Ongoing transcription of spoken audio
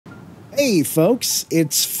Hey folks,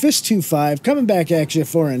 it's Fist-25 coming back at you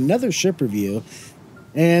for another ship review.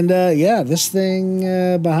 And yeah, this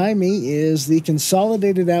thing behind me is the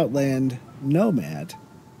Consolidated Outland Nomad,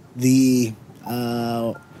 the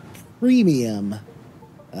premium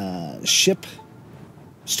ship,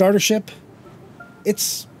 starter ship.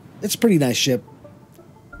 It's a pretty nice ship.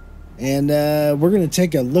 And we're going to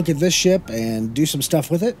take a look at this ship and do some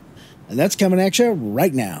stuff with it. And that's coming at you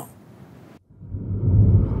right now.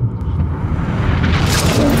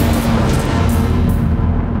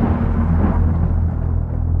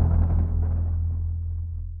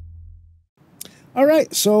 All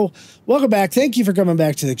right, so welcome back. Thank you for coming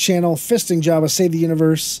back to the channel. Fisting Java, save the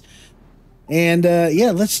universe. And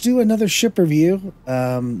yeah, let's do another ship review.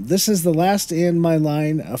 This is the last in my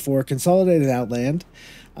line for Consolidated Outland.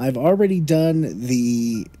 I've already done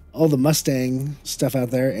all the Mustang stuff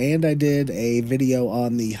out there, and I did a video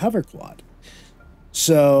on the hover quad.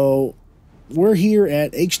 So we're here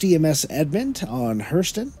at HDMS Edmond on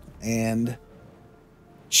Hurston, and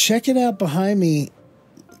check it out behind me.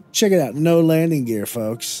 Check it out, no landing gear,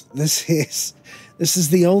 folks. This is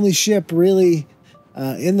the only ship really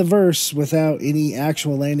in the verse without any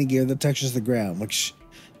actual landing gear that touches the ground, which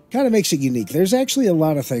kind of makes it unique. There's actually a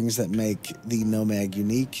lot of things that make the Nomad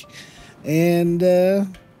unique, and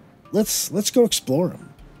let's go explore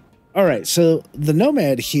them. All right, so the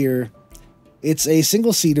Nomad here, it's a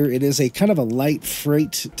single-seater. It is a kind of a light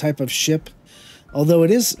freight type of ship, although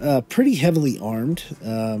it is pretty heavily armed.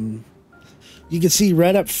 You can see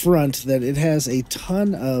right up front that it has a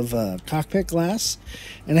ton of cockpit glass,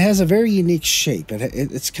 and it has a very unique shape.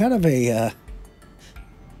 It's kind of a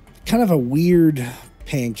weird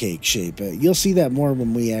pancake shape. You'll see that more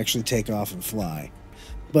when we actually take off and fly.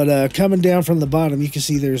 But coming down from the bottom, you can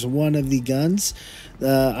see there's one of the guns.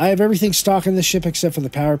 I have everything stock in the ship except for the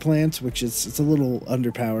power plant, which it's a little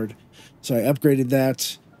underpowered, so I upgraded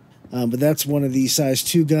that. But that's one of the size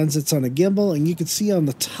 2 guns that's on a gimbal, and you can see on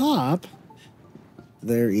the top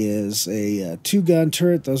there is a 2-gun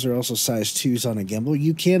turret. Those are also size 2s on a gimbal.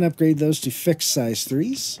 You can upgrade those to fixed size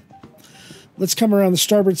 3s. Let's come around the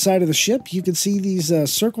starboard side of the ship. You can see these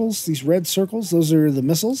circles, these red circles. Those are the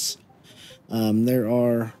missiles. There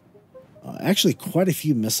are actually quite a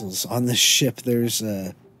few missiles on this ship. There's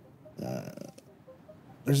at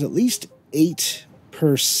least 8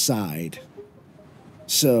 per side.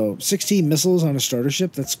 So 16 missiles on a starter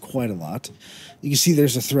ship. That's quite a lot. You can see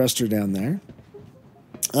there's a thruster down there.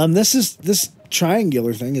 This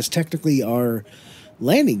triangular thing is technically our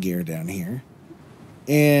landing gear down here,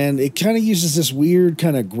 and it kind of uses this weird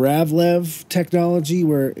kind of gravlev technology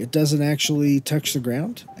where it doesn't actually touch the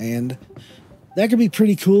ground, and that can be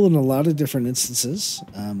pretty cool in a lot of different instances.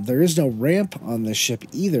 There is no ramp on this ship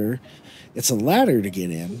either. It's a ladder to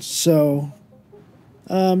get in, so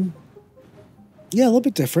yeah, a little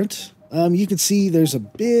bit different. You can see there's a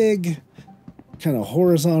big kind of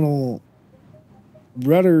horizontal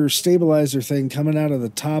rudder stabilizer thing coming out of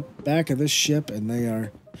the back of this ship, and they're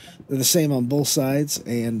the same on both sides.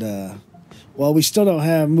 And while we still don't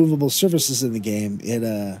have movable surfaces in the game, it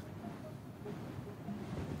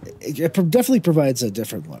definitely provides a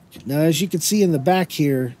different look. Now, as you can see in the back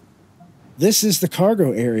here, this is the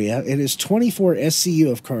cargo area. It is 24 SCU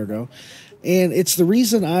of cargo, and it's the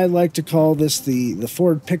reason I like to call this the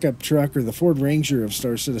Ford pickup truck, or the Ford Ranger of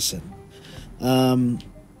Star Citizen.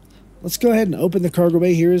 Let's go ahead and open the cargo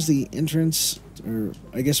bay. Here is the entrance, or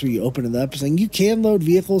I guess we open it up, saying you can load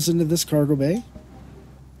vehicles into this cargo bay.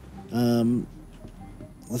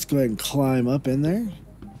 Let's go ahead and climb up in there.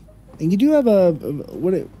 And you do have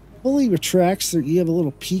when it fully retracts, you have a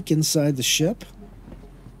little peek inside the ship.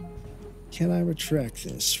 Can I retract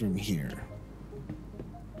this from here?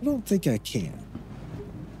 I don't think I can.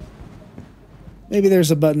 Maybe there's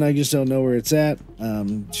a button, I just don't know where it's at,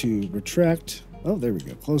 to retract. Oh, there we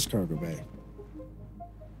go. Close cargo bay.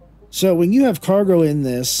 So when you have cargo in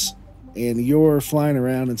this and you're flying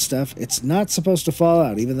around and stuff, it's not supposed to fall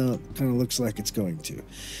out, even though it kind of looks like it's going to.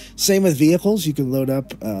 Same with vehicles. You can load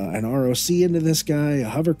up an ROC into this guy, a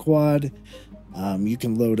hover quad. You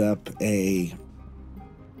can load up I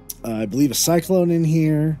believe a Cyclone in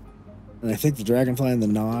here, and I think the Dragonfly and the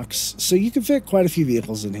Nox. So you can fit quite a few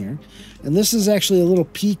vehicles in here. And this is actually a little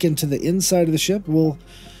peek into the inside of the ship. We'll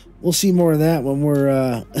see more of that when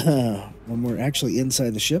we're actually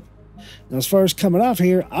inside the ship. Now, as far as coming off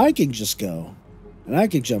here, I can just go, and I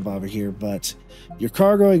can jump over here, but your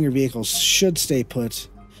cargo and your vehicles should stay put.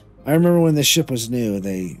 I remember when this ship was new,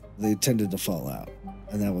 they tended to fall out,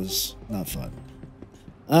 and that was not fun.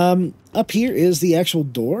 Up here is the actual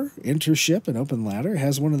door, enter ship, and open ladder. It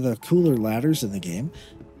has one of the cooler ladders in the game.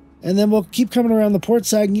 And then we'll keep coming around the port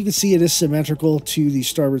side, and you can see it is symmetrical to the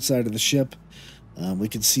starboard side of the ship. We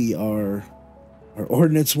can see our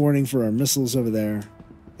ordnance warning for our missiles over there,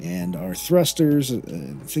 and our thrusters,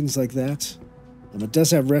 and things like that. It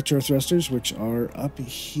does have retro thrusters, which are up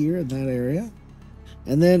here in that area.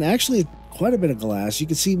 And then actually quite a bit of glass. You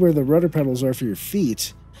can see where the rudder pedals are for your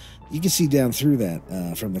feet. You can see down through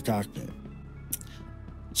that from the cockpit.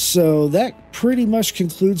 So that pretty much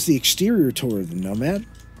concludes the exterior tour of the Nomad.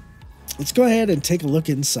 Let's go ahead and take a look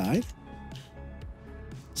inside.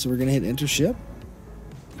 So we're going to hit enter ship.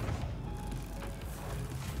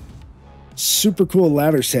 Super cool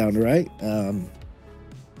ladder sound, right?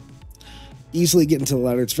 Easily get into the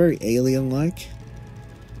ladder. It's very alien-like.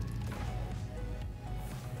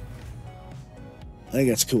 I think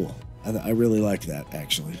that's cool. I really like that,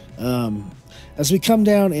 actually. As we come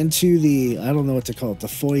down into the, I don't know what to call it, the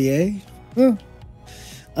foyer.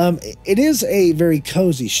 It is a very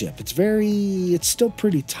cozy ship. It's still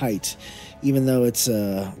pretty tight, even though it's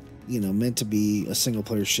meant to be a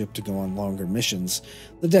single-player ship to go on longer missions.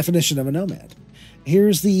 The definition of a Nomad.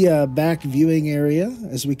 Here's the back viewing area,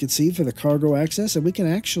 as we can see, for the cargo access, and we can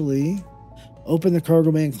actually open the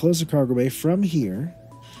cargo bay and close the cargo bay from here.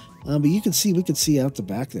 But you can see, we can see out the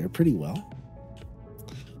back there pretty well.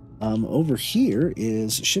 Over here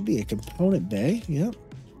should be a component bay. Yep.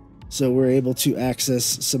 So we're able to access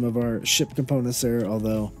some of our ship components there,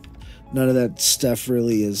 although none of that stuff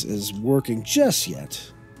really is working just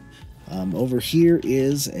yet. Over here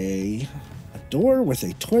is a door with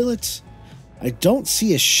a toilet. I don't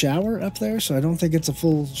see a shower up there, so I don't think it's a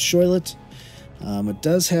full shoilet. It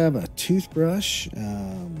does have a toothbrush,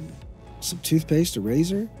 some toothpaste, a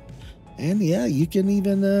razor, and yeah, you can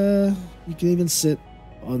even sit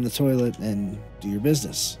on the toilet and do your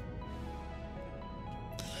business.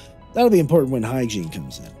 That'll be important when hygiene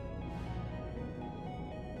comes in.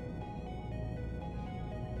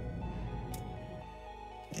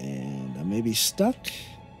 And I may be stuck.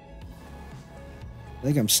 I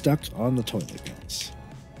think I'm stuck on the toilet, guys.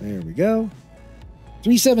 There we go.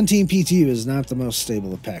 317 PTU is not the most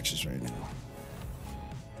stable of patches right now.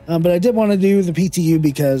 But I did want to do the PTU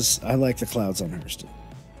because I like the clouds on Hurston.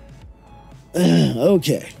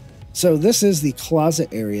 Okay. So this is the closet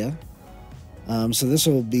area. So this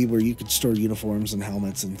will be where you could store uniforms and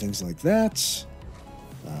helmets and things like that.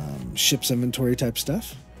 Ship's inventory type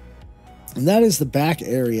stuff. And that is the back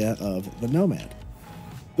area of the Nomad.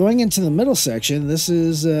 Going into the middle section, this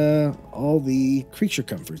is all the creature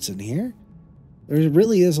comforts in here. There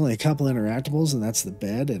really is only a couple interactables, and that's the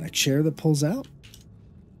bed and a chair that pulls out.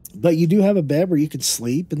 But you do have a bed where you can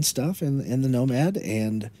sleep and stuff in the Nomad,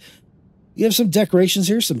 and you have some decorations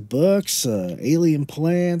here, some books, alien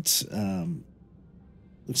plant.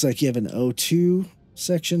 Looks like you have an O2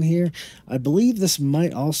 section here. I believe this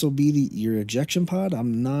might also be your ejection pod.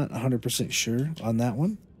 I'm not 100% sure on that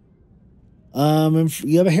one. And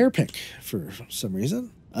you have a hair pick for some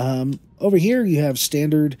reason. Over here you have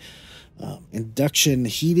standard induction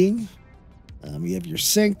heating. You have your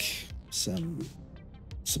sink, some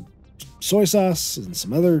soy sauce, and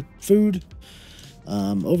some other food.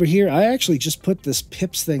 Over here, I actually just put this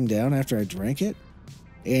Pips thing down after I drank it,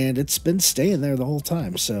 and it's been staying there the whole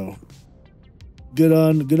time. So good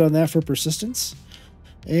on that for persistence.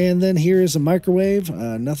 And then here is a microwave.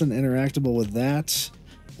 Nothing interactable with that.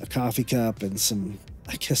 A coffee cup and some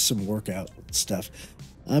workout stuff.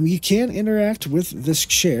 You can interact with this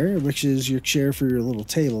chair, which is your chair for your little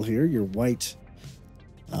table here, your white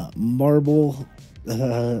marble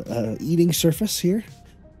eating surface here.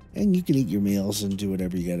 And you can eat your meals and do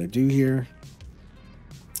whatever you got to do here.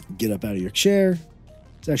 Get up out of your chair.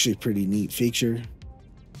 It's actually a pretty neat feature.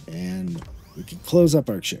 And we can close up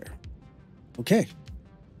our chair. Okay.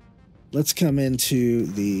 Let's come into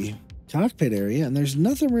the cockpit area, and there's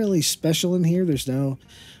nothing really special in here. There's no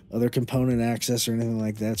other component access or anything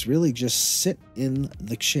like that. It's really just sit in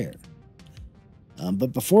the chair.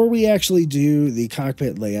 But before we actually do the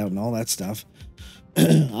cockpit layout and all that stuff,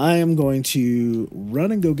 I am going to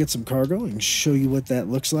run and go get some cargo and show you what that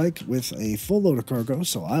looks like with a full load of cargo.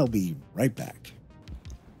 So I'll be right back.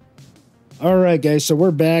 All right, guys, so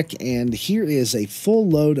we're back, and here is a full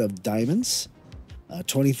load of diamonds.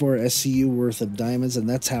 24 SCU worth of diamonds, and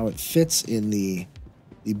that's how it fits in the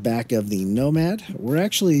back of the Nomad. We're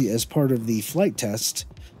actually, as part of the flight test,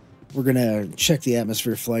 we're going to check the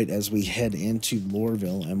atmosphere flight as we head into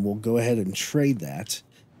Lorville, and we'll go ahead and trade that.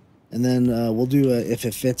 And then we'll do if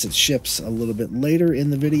it fits its ships a little bit later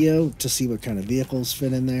in the video to see what kind of vehicles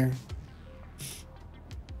fit in there.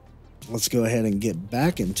 Let's go ahead and get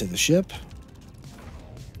back into the ship.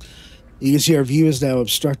 You can see our view is now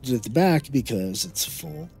obstructed at the back because it's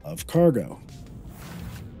full of cargo.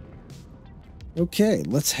 Okay,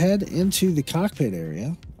 let's head into the cockpit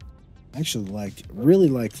area. I actually really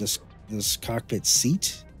like this cockpit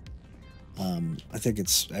seat. I think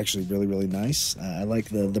it's actually really nice. I like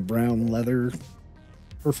the brown leather,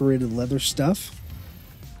 perforated leather stuff.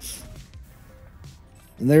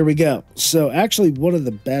 And there we go. So actually one of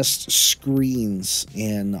the best screens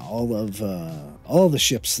in all of the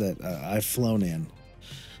ships that I've flown in.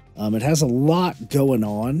 It has a lot going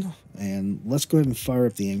on, and let's go ahead and fire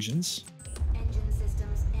up the engines. Engine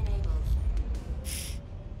systems enabled.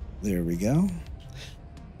 There we go.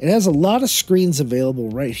 It has a lot of screens available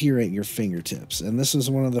right here at your fingertips, and this is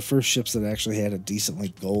one of the first ships that actually had a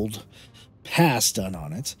decently gold pass done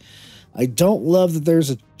on it. I don't love that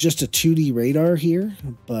there's just a 2D radar here,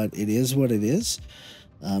 but it is what it is.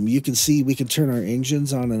 You can see we can turn our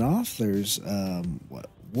engines on and off. There's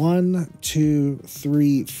 1, 2,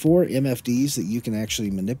 3, 4 MFDs that you can actually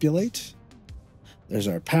manipulate. There's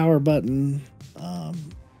our power button.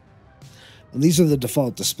 And these are the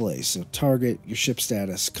default displays. So target, your ship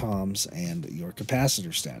status, comms, and your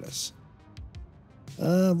capacitor status.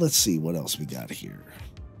 Let's see what else we got here.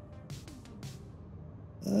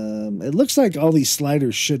 It looks like all these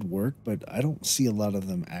sliders should work, but I don't see a lot of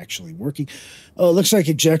them actually working. Oh, it looks like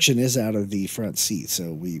ejection is out of the front seat,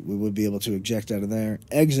 so we would be able to eject out of there.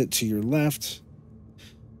 Exit to your left.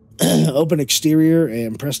 Open exterior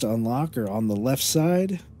and press to unlock are on the left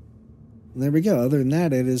side. And there we go. Other than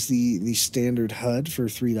that, it is the standard HUD for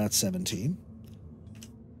 3.17.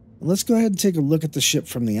 Let's go ahead and take a look at the ship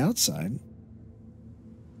from the outside.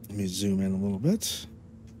 Let me zoom in a little bit.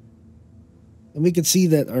 And we can see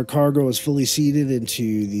that our cargo is fully seated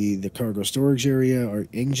into the cargo storage area. Our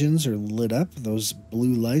engines are lit up. Those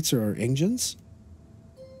blue lights are our engines.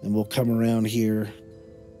 And we'll come around here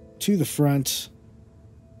to the front.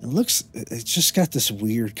 It's just got this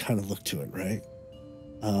weird kind of look to it, right?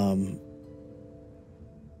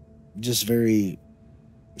 Just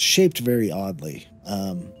shaped very oddly.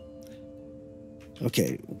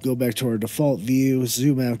 Okay, go back to our default view,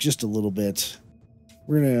 zoom out just a little bit.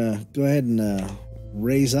 We're going to go ahead and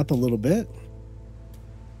raise up a little bit.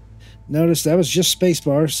 Notice that was just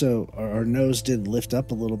spacebar, so our nose did lift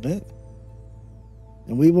up a little bit.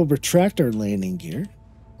 And we will retract our landing gear.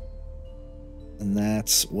 And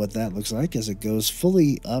that's what that looks like as it goes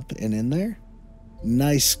fully up and in there.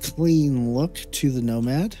 Nice, clean look to the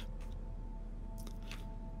Nomad.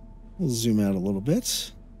 We'll zoom out a little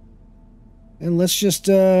bit. And let's just,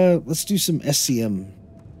 let's do some SCM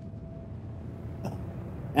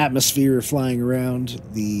atmosphere flying around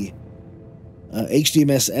the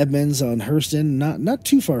HDMS Edmonds on Hurston, not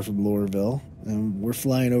too far from Lorville, and we're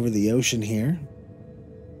flying over the ocean here.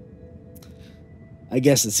 I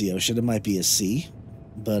guess it's the ocean. It might be a sea,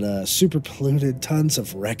 but super polluted, tons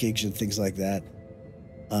of wreckage and things like that.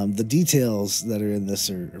 The details that are in this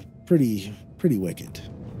are pretty wicked.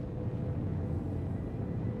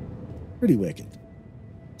 Pretty wicked.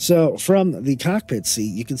 So from the cockpit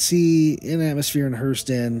seat, you can see in atmosphere in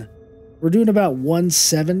Hurston, we're doing about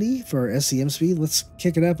 170 for our SCM speed. Let's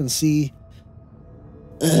kick it up and see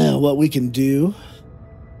what we can do.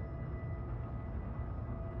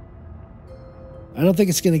 I don't think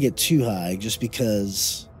it's going to get too high just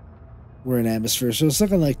because we're in atmosphere. So it's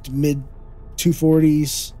looking like mid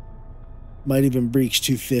 240s. Might even breach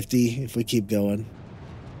 250 if we keep going.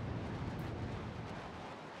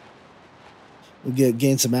 We'll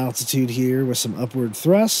gain some altitude here with some upward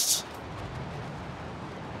thrust.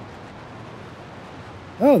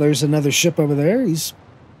 Oh, there's another ship over there. He's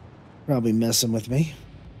probably messing with me.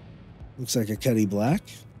 Looks like a Cuddy Black.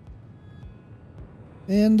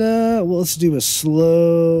 And, well, let's do a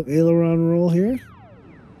slow aileron roll here.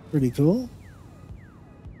 Pretty cool.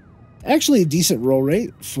 Actually, a decent roll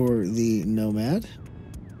rate for the Nomad.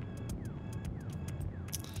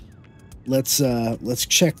 Let's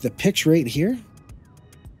check the pitch rate here.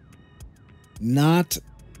 Not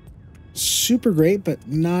super great, but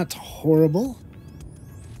not horrible.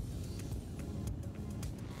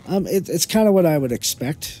 It's kind of what I would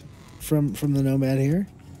expect from the Nomad here.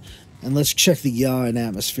 And let's check the yaw in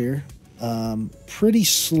atmosphere. Pretty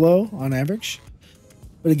slow on average.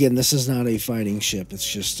 But again, this is not a fighting ship. It's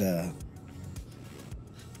just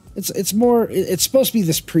it's supposed to be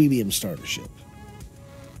this premium starter ship.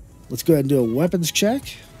 Let's go ahead and do a weapons check.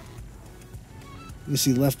 You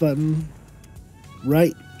see left button.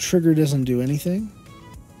 Right trigger doesn't do anything.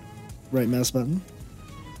 Right mouse button.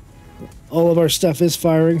 All of our stuff is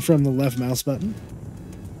firing from the left mouse button.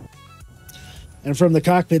 And from the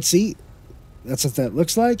cockpit seat, that's what that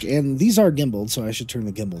looks like. And these are gimbaled, so I should turn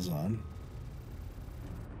the gimbals on.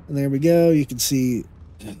 And there we go. You can see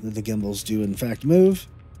that the gimbals do in fact move.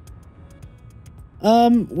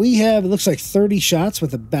 We have, it looks like 30 shots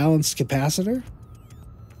with a balanced capacitor,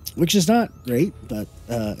 which is not great, but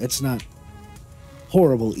it's not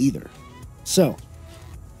horrible either. So,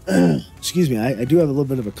 excuse me, I do have a little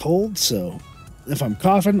bit of a cold, so if I'm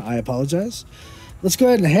coughing, I apologize. Let's go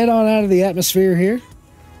ahead and head on out of the atmosphere here.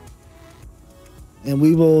 And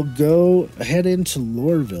we will go head into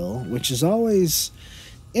Lorville, which is always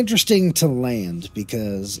interesting to land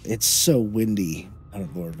because it's so windy out of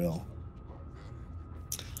Lorville.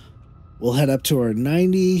 We'll head up to our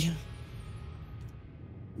 90. And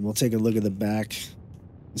we'll take a look at the back.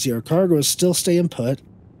 See, our cargo is still staying put,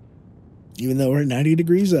 even though we're 90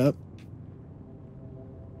 degrees up.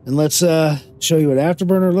 And let's show you what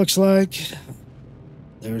Afterburner looks like.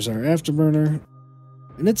 There's our Afterburner.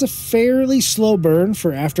 And it's a fairly slow burn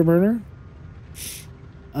for Afterburner.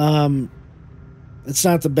 It's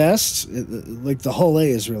not the best. Like the Hull A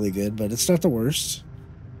is really good, but it's not the worst.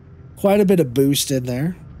 Quite a bit of boost in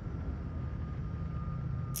there.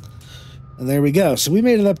 And there we go. So we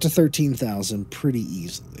made it up to 13,000 pretty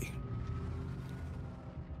easily.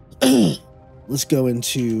 Let's go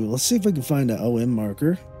into, let's see if we can find an OM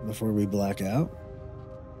marker before we black out.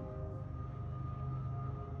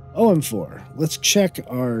 OM4. Let's check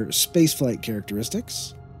our spaceflight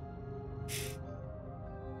characteristics.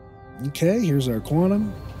 Okay, here's our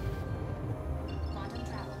quantum.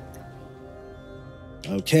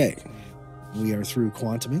 Okay, we are through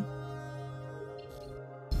quantuming.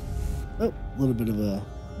 Oh, a little bit of a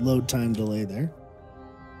load time delay there.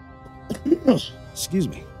 Excuse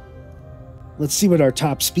me. Let's see what our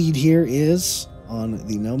top speed here is on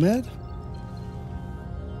the Nomad.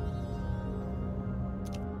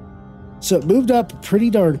 So it moved up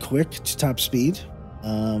pretty darn quick to top speed.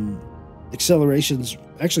 Acceleration's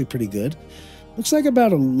actually pretty good. Looks like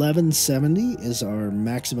about 1170 is our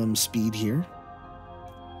maximum speed here.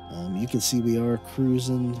 You can see we are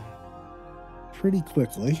cruising pretty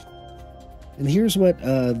quickly. And here's what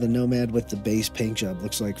the Nomad with the base paint job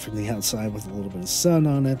looks like from the outside with a little bit of sun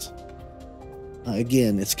on it.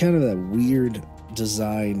 Again, it's kind of a weird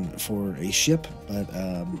design for a ship, but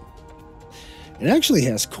it actually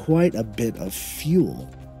has quite a bit of fuel.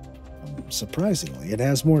 Surprisingly, it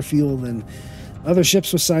has more fuel than other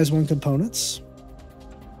ships with size 1 components.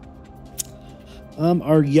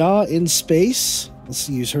 Our yaw in space, let's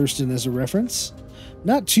use Hurston as a reference,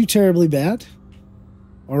 not too terribly bad.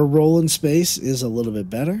 Our roll in space is a little bit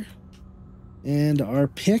better, and our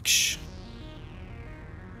pitch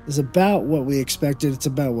is about what we expected. It's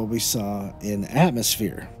about what we saw in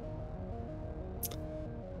atmosphere.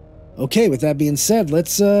 Okay, with that being said,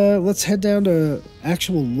 let's head down to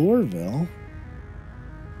actual Lorville.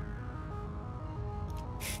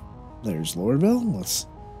 There's Lorville. Let's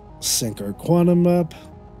sync our quantum up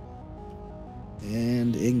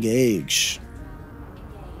and engage.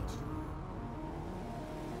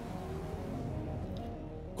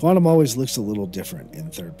 Quantum always looks a little different in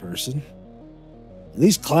third person.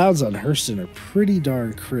 These clouds on Hurston are pretty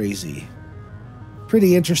darn crazy.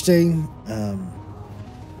 Pretty interesting.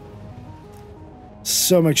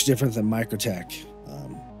 So much different than Microtech.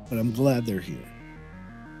 But I'm glad they're here.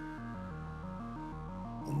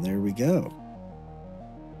 And there we go.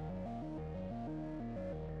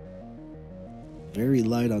 Very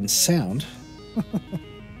light on sound.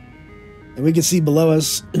 And we can see below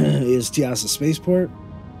us is Tiasa Spaceport.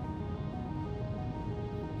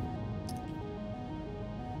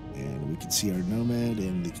 And we can see our Nomad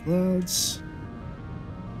in the clouds.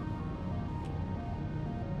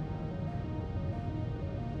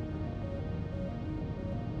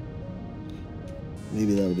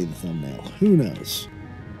 Maybe that'll be the thumbnail. Who knows?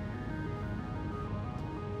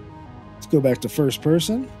 Let's go back to first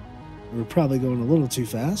person. We're probably going a little too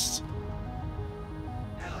fast.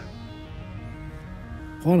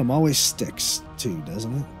 Quantum always sticks too,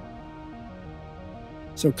 doesn't it?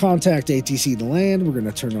 So contact ATC to land. We're going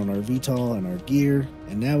to turn on our VTOL and our gear.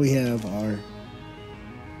 And now we have our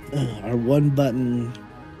one button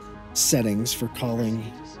settings for calling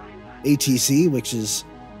ATC, which is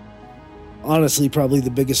honestly probably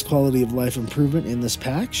the biggest quality of life improvement in this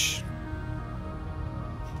patch.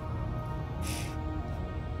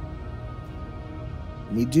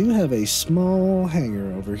 We do have a small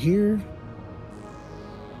hangar over here.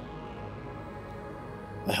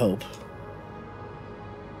 I hope.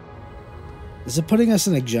 Is it putting us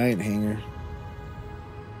in a giant hangar?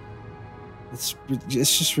 It's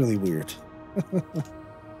just really weird.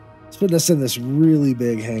 It's putting us in this really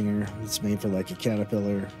big hangar that's made for like a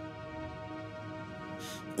Caterpillar.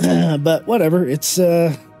 But whatever. It's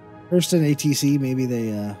Hurston ATC. Maybe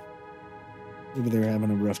they're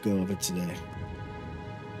having a rough go of it today.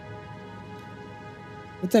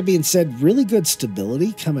 With that being said, really good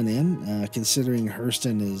stability coming in, considering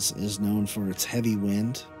Hurston is known for its heavy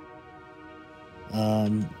wind.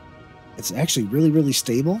 It's actually really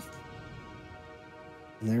stable.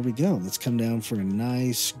 And there we go. Let's come down for a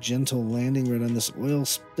nice, gentle landing right on this oil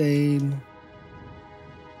stain.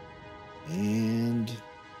 And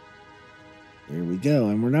there we go.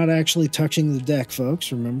 And we're not actually touching the deck,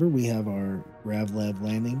 folks. Remember, we have our GravLab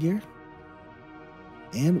landing gear.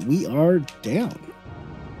 And we are down.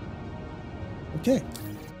 Okay.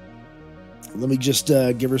 Let me just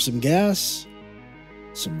give her some gas,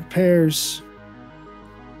 some repairs.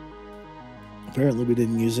 Apparently, we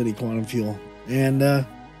didn't use any quantum fuel. And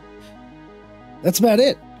that's about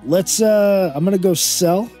it. Let's I'm gonna go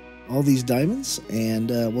sell all these diamonds, and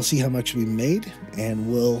we'll see how much we made, and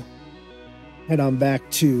we'll head on back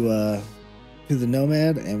to the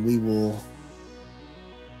Nomad, and we will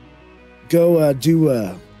go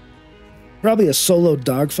do probably a solo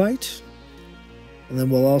dogfight, and then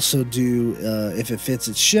we'll also do if it fits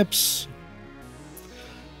its ships.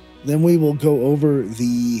 Then we will go over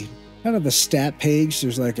the kind of the stat page.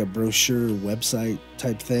 There's like a brochure website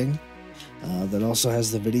type thing that also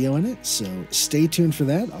has the video in it. So stay tuned for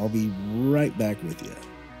that. I'll be right back with you.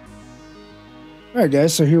 All right,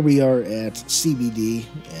 guys. So here we are at CBD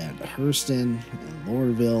at Hurston and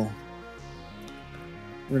Lorville.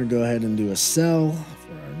 We're going to go ahead and do a sell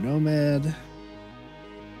for our Nomad.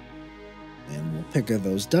 And we'll pick up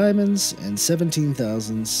those diamonds and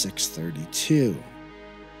 17,632.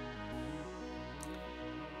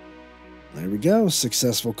 There we go.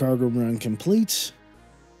 Successful cargo run complete.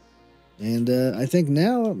 And I think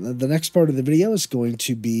now the next part of the video is going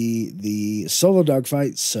to be the solo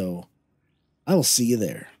dogfight. So I will see you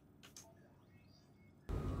there.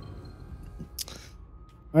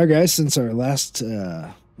 All right, guys. Since our last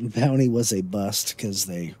bounty was a bust because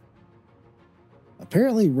they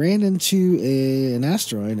apparently ran into an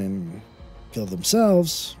asteroid and killed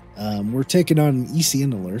themselves, we're taking on an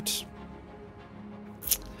ECN alert.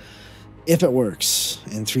 If it works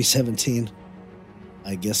in 317,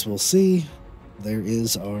 I guess we'll see. There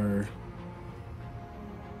is our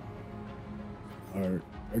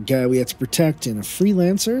guy we have to protect in a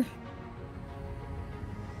freelancer.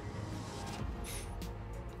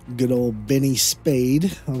 Good old Benny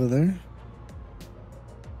Spade over there.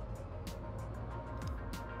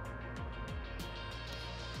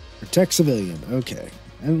 Protect civilian. Okay.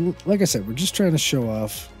 And like I said, we're just trying to show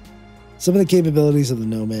off some of the capabilities of the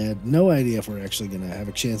Nomad. No idea if we're actually going to have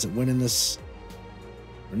a chance at winning this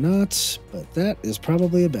or not, but that is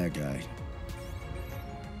probably a bad guy.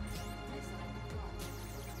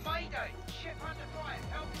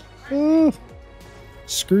 Oh,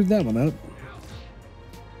 screwed that one up.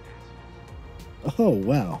 Oh,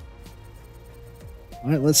 wow. All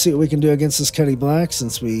right, let's see what we can do against this Cuddy Black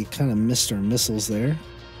since we kind of missed our missiles there.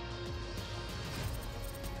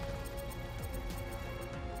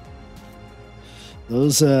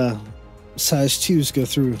 Those size 2s go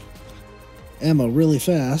through ammo really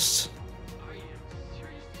fast.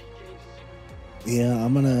 Yeah,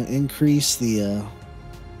 I'm gonna increase the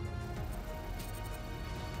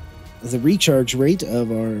recharge rate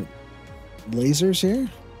of our lasers here.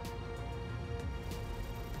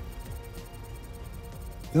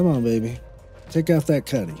 Come on, baby. Take off that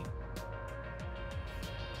Cuddy.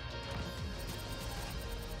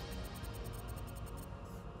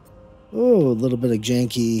 Oh, a little bit of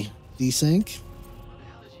janky desync.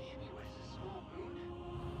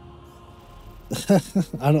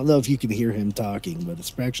 I don't know if you can hear him talking, but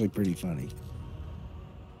it's actually pretty funny.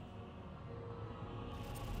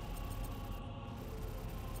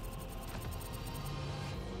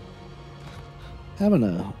 Having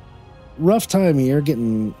a rough time here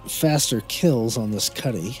getting faster kills on this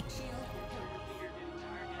Cuddy.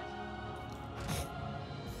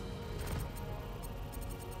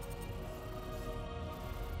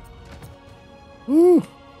 Woo!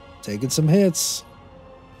 Taking some hits.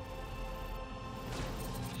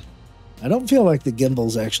 I don't feel like the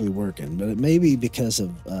gimbal's actually working, but it may be because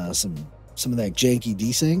of some of that janky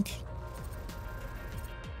desync.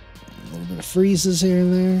 A little bit of freezes here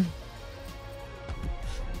and there.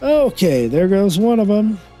 Okay, there goes one of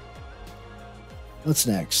them. What's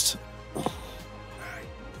next?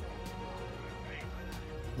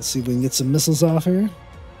 Let's see if we can get some missiles off here.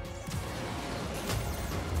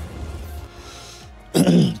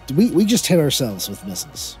 We just hit ourselves with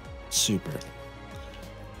missiles. Super.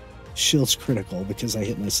 Shield's critical because I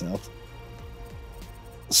hit myself.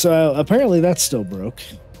 So apparently that's still broke.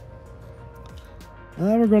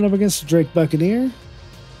 We're going up against the Drake Buccaneer.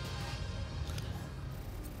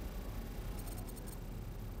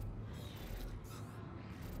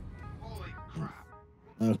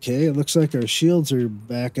 Okay, it looks like our shields are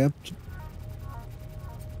back up.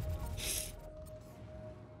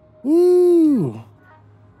 Woo!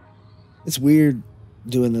 It's weird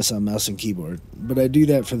doing this on mouse and keyboard, but I do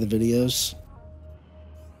that for the videos.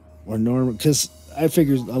 Or normal, because I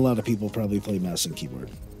figure a lot of people probably play mouse and keyboard.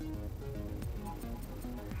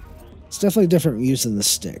 It's definitely different use than the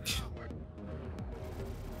stick.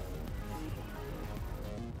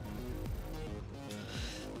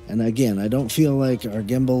 And again, I don't feel like our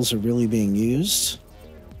gimbals are really being used.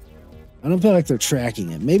 I don't feel like they're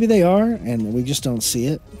tracking it. Maybe they are, and we just don't see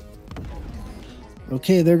it.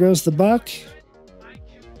 Okay, there goes the buck.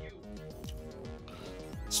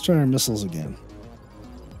 Let's try our missiles again.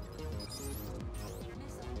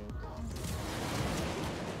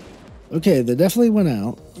 Okay, they definitely went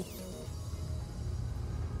out.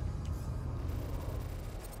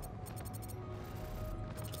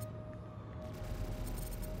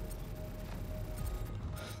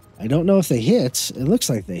 I don't know if they hit. It looks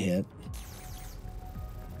like they hit.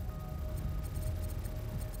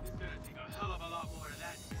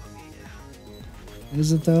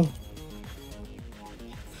 Is it though?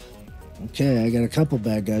 Okay, I got a couple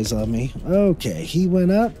bad guys on me. Okay, he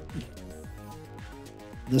went up.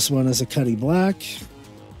 This one is a Cuddy Black.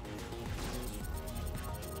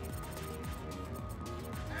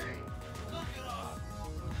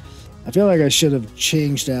 I feel like I should have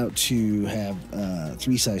changed out to have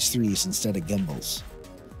 3x3s instead of gimbals.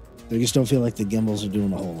 I just don't feel like the gimbals are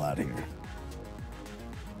doing a whole lot here.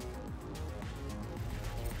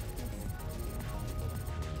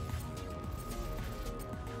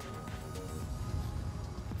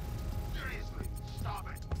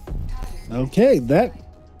 Okay, that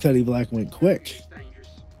Cuddy Black went quick.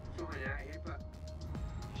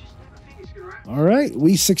 All right,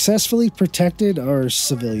 we successfully protected our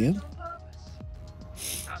civilian.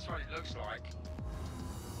 That's what it looks like.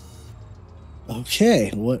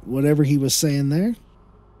 Okay, whatever he was saying there.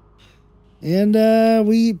 And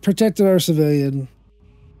we protected our civilian.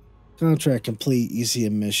 Contract complete,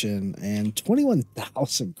 ECM mission, and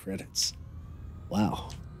 21,000 credits. Wow.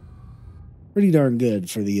 Pretty darn good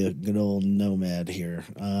for the good old Nomad here.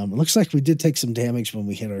 It looks like we did take some damage when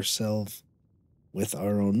we hit ourselves with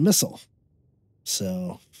our own missile.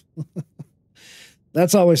 So,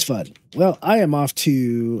 that's always fun. Well, I am off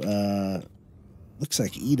to, looks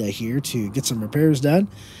like Ida here to get some repairs done.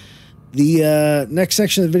 The next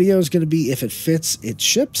section of the video is going to be if it fits, it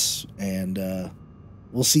ships. And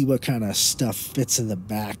we'll see what kind of stuff fits in the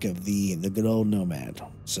back of the good old Nomad.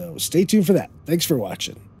 So, stay tuned for that. Thanks for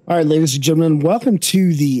watching. All right, ladies and gentlemen, welcome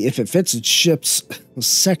to the If It Fits, It Ships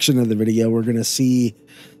section of the video. We're going to see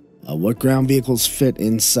what ground vehicles fit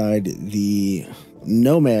inside the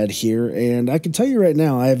Nomad here. And I can tell you right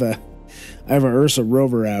now, I have a Ursa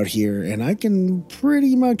Rover out here, and I can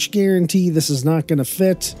pretty much guarantee this is not going to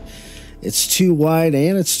fit. It's too wide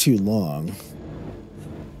and it's too long.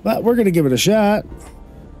 But we're going to give it a shot.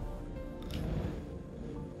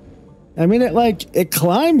 I mean, it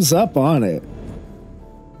climbs up on it.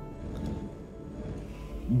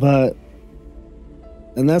 But,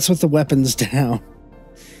 and that's with the weapons down.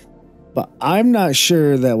 But I'm not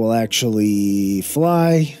sure that will actually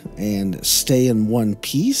fly and stay in one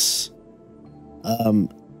piece.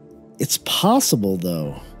 It's possible,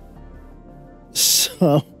 though.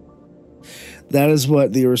 So, that is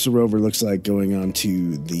what the Ursa Rover looks like going on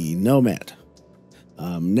to the Nomad.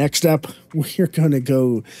 Next up, we're going to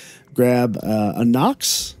go grab a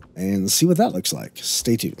Nox and see what that looks like.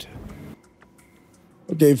 Stay tuned.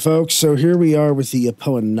 Okay, folks, so here we are with the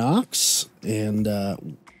Apoa Nox, and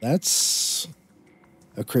that's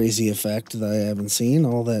a crazy effect that I haven't seen.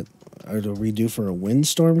 All that are to redo for a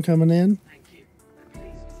windstorm coming in.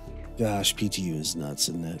 Gosh, PTU is nuts,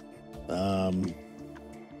 isn't it?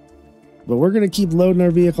 But we're going to keep loading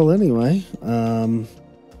our vehicle anyway. It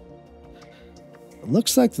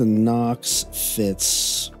looks like the Nox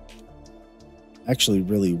fits actually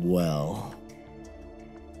really well.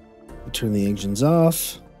 Turn the engines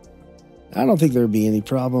off. I don't think there would be any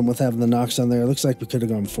problem with having the Nox on there. It looks like we could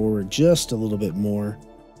have gone forward just a little bit more.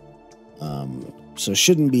 So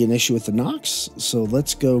shouldn't be an issue with the Nox. So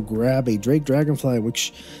let's go grab a Drake Dragonfly,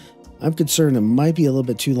 which I'm concerned it might be a little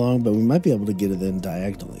bit too long, but we might be able to get it in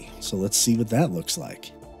diagonally. So let's see what that looks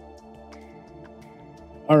like.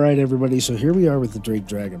 All right, everybody. So here we are with the Drake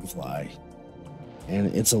Dragonfly.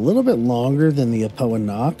 And it's a little bit longer than the Apoa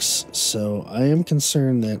Nox, so I am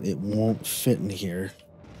concerned that it won't fit in here.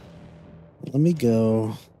 Let me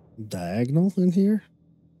go diagonal in here.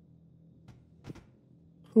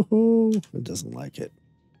 Oh, it doesn't like it.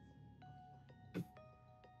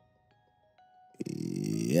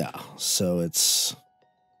 Yeah, so it's,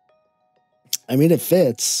 I mean, it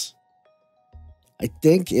fits. I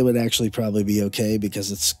think it would actually probably be okay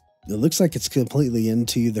because it looks like it's completely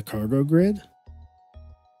into the cargo grid.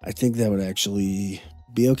 I think that would actually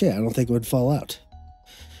be okay. I don't think it would fall out.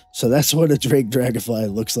 So that's what a Drake Dragonfly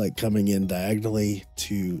looks like coming in diagonally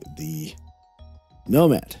to the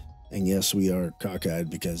Nomad. And yes, we are cockeyed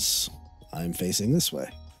because I'm facing this way.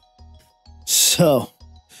 So,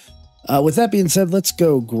 with that being said, let's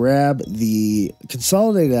go grab the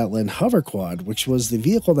Consolidated Outland Hover Quad, which was the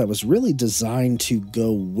vehicle that was really designed to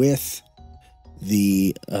go with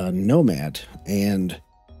the Nomad. And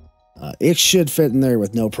it should fit in there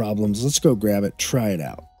with no problems. Let's go grab it, try it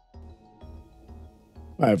out.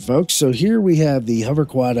 All right, folks, so here we have the hover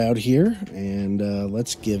quad out here, and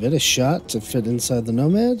let's give it a shot to fit inside the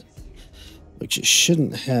Nomad, which it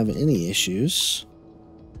shouldn't have any issues.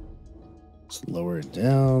 Let's lower it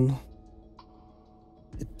down.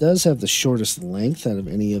 It does have the shortest length out of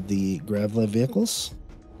any of the grav-led vehicles.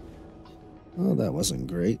 Oh, that wasn't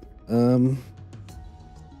great. There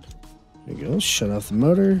you go, shut off the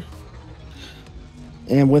motor.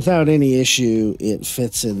 And without any issue, it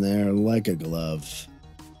fits in there like a glove.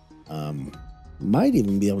 Might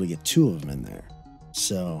even be able to get two of them in there.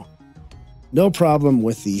 So, no problem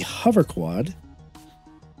with the hover quad.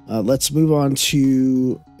 Let's move on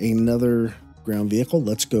to another ground vehicle.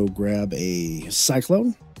 Let's go grab a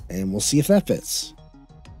Cyclone, and we'll see if that fits.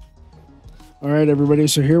 All right, everybody,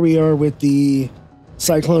 so here we are with the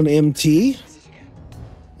Cyclone MT.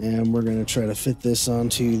 And we're going to try to fit this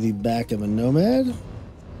onto the back of a Nomad.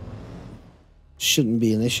 Shouldn't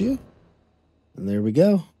be an issue. And there we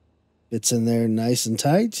go. Fits in there nice and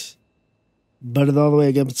tight. Butt it all the way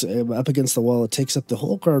up against the wall. It takes up the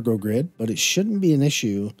whole cargo grid, but it shouldn't be an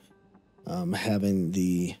issue having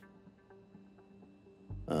the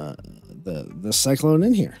Cyclone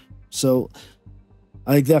in here. So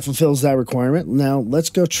I think that fulfills that requirement. Now let's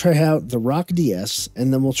go try out the Rock DS,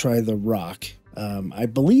 and then we'll try the Rock. I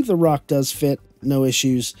believe the Rock does fit, no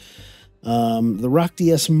issues. The Rock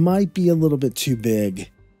DS might be a little bit too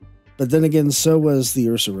big, but then again, so was the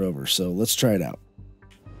Ursa Rover. So let's try it out.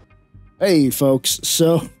 Hey, folks.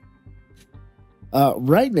 So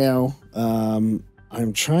right now,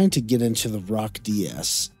 I'm trying to get into the Rock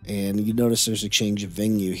DS, and you notice there's a change of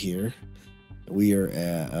venue here. We are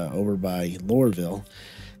over by Loreville,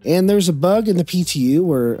 and there's a bug in the PTU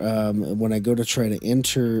where when I go to try to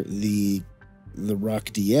enter the Rock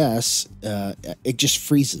DS, it just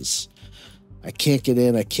freezes. I can't get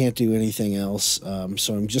in. I can't do anything else.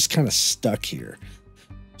 So I'm just kind of stuck here.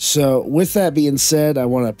 So with that being said, I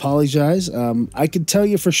want to apologize. I can tell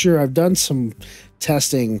you for sure, I've done some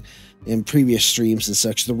testing in previous streams and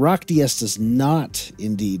such. The Rock DS does not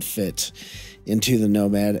indeed fit into the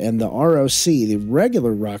Nomad, and the ROC, the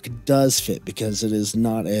regular Rock, does fit because it is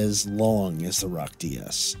not as long as the Rock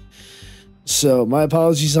DS. So my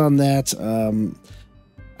apologies on that.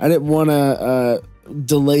 I didn't want to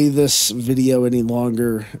delay this video any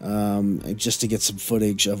longer just to get some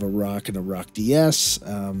footage of a Rock and a Rock DS.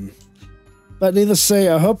 But needless to say,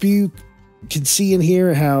 I hope you can see and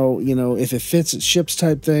hear how, you know, if it fits, it ships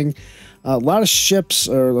type thing. A lot of ships,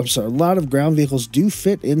 or I'm sorry, a lot of ground vehicles do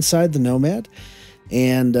fit inside the Nomad,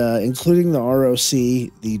 and including the ROC,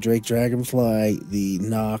 the Drake Dragonfly, the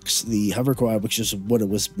Nox, the Hover Quad, which is what it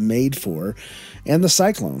was made for, and the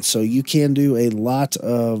Cyclone. So you can do a lot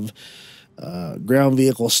of ground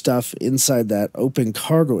vehicle stuff inside that open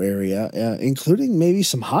cargo area, including maybe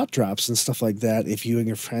some hot drops and stuff like that. If you and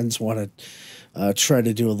your friends want to try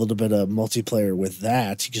to do a little bit of multiplayer with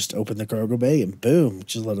that, you just open the cargo bay and boom,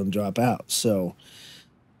 just let them drop out. So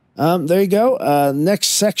there you go. Next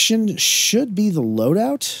section should be the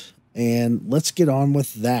loadout, and let's get on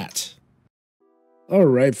with that. All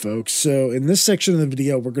right, folks. So in this section of the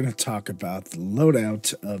video, we're going to talk about the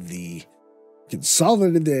loadout of the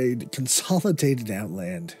Consolidated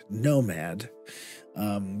Outland Nomad.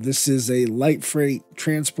 This is a light freight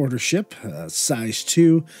transporter ship, size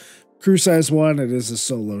 2, crew size 1. It is a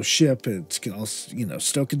solo ship. It's also, you know,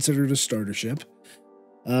 still considered a starter ship.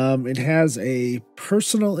 It has a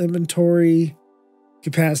personal inventory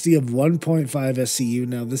capacity of 1.5 SCU.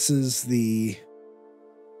 Now this is the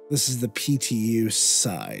PTU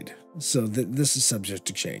side, so this is subject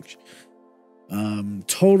to change.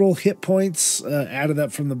 Total hit points added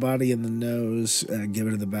up from the body and the nose,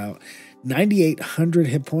 given it about 9,800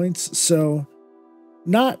 hit points. So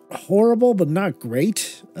not horrible, but not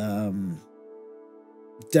great.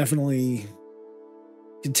 definitely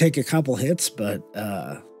can take a couple hits, but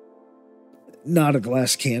not a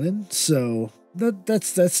glass cannon. So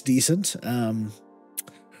that's decent.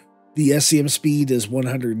 The SCM speed is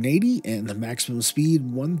 180 and the maximum speed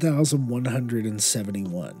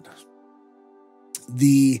 1,171.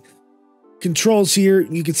 The controls here,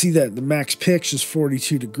 you can see that the max pitch is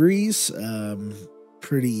 42 degrees.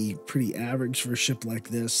 Pretty average for a ship like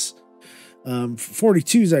this.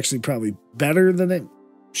 42 is actually probably better than it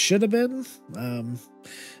should have been.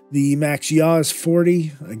 The max yaw is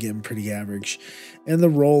 40, again, pretty average. And the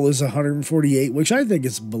roll is 148, which I think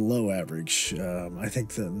is below average. I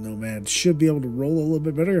think the Nomad should be able to roll a little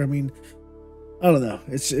bit better. I mean, I don't know.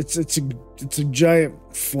 It's a giant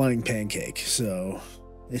flying pancake, so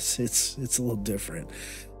it's a little different.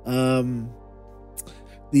 The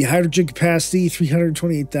hydrogen capacity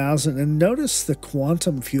 328,000, and notice the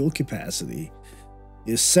quantum fuel capacity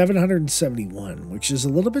is 771, which is a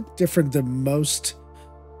little bit different than most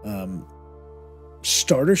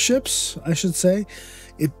starter ships, I should say.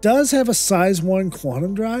 It does have a size 1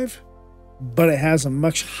 quantum drive, but it has a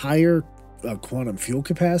much higher quantum fuel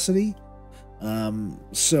capacity.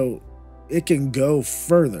 So it can go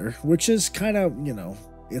further, which is kind of,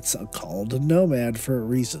 it's called a Nomad for a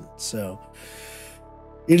reason. So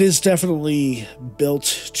it is definitely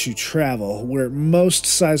built to travel, where most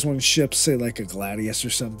size 1 ships, say like a Gladius or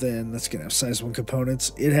something, that's going to have size 1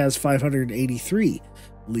 components. It has 583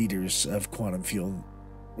 liters of quantum fuel,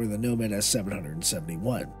 where the Nomad has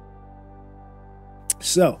 771.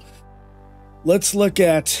 So let's look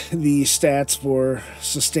at the stats for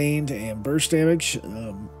sustained and burst damage.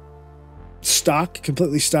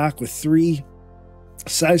 Completely stock with 3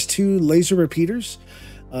 size 2 laser repeaters.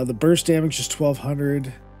 The burst damage is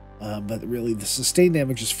 1,200, but really the sustained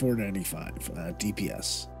damage is 495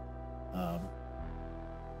 DPS.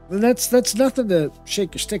 And that's nothing to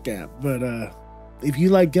shake your stick at, but if you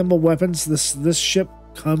like gimbal weapons, this ship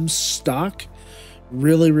comes stock,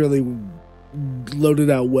 really loaded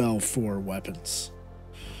out well for weapons.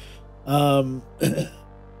 The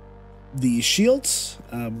shields,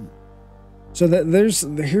 so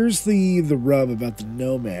here's the rub about the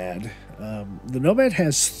Nomad. The Nomad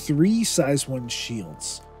has 3 size 1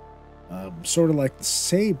 shields, sort of like the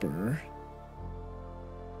Saber,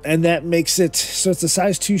 and that makes it so it's a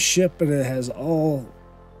size 2 ship, but it has all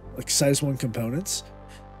like size 1 components.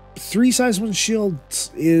 3 size 1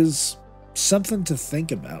 shields is something to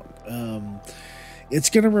think about. It's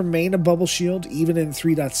going to remain a bubble shield even in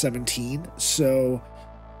 3.17, so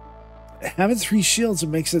having 3 shields, it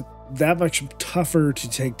makes it that much tougher to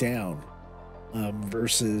take down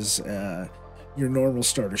versus your normal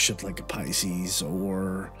starter ship like a Pisces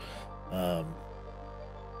or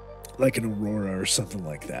like an Aurora or something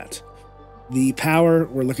like that. The power,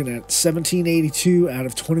 we're looking at 1782 out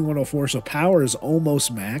of 2104, so power is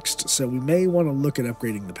almost maxed, so we may want to look at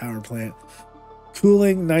upgrading the power plant.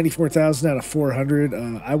 Cooling, 94,000 out of 400.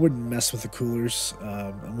 I wouldn't mess with the coolers,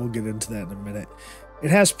 and we'll get into that in a minute.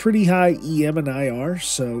 It has pretty high EM and IR,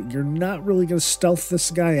 so you're not really going to stealth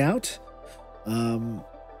this guy out.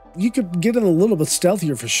 You could get it a little bit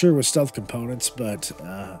stealthier for sure with stealth components, but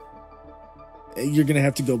you're going to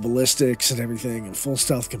have to go ballistics and everything and full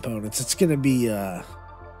stealth components. It's going to be,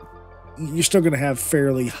 you're still going to have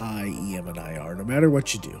fairly high EM and IR no matter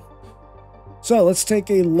what you do. So let's take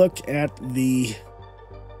a look at the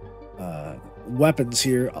weapons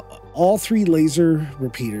here. All 3 laser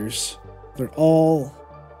repeaters, they're all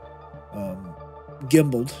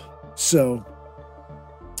gimbaled. So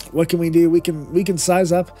what can we do? We can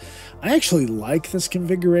size up. I actually like this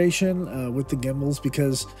configuration with the gimbals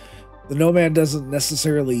because the Nomad doesn't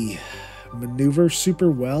necessarily maneuver super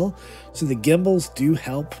well, so the gimbals do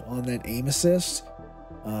help on that aim assist.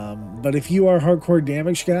 But if you are a hardcore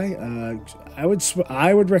damage guy,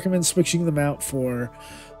 I would recommend switching them out for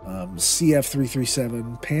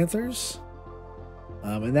CF337 Panthers.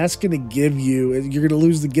 And that's going to give you, you're going to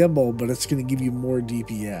lose the gimbal, but it's going to give you more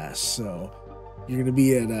DPS. So you're going to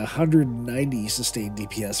be at 190 sustained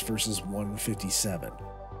DPS versus 157.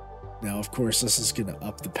 Now, of course, this is going to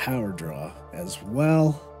up the power draw as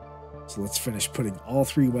well. So let's finish putting all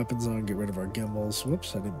 3 weapons on, get rid of our gimbals.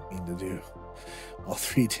 Whoops, I didn't mean to do all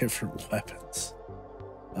 3 different weapons.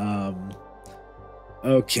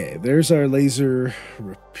 Okay, there's our laser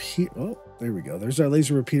repeat. Oh, there we go. There's our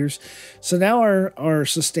laser repeaters. So now our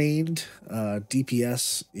sustained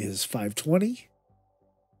DPS is 520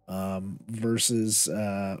 versus,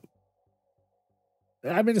 I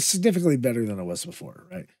mean, it's significantly better than it was before,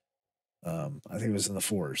 right? I think it was in the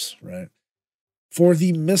 4s, right? For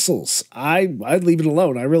the missiles, I'd leave it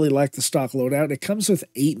alone. I really like the stock loadout. It comes with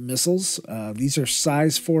 8 missiles. These are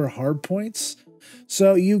size 4 hard points.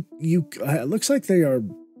 So it looks like they are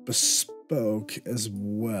bespoke as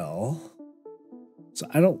well. So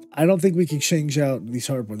I don't think we can change out these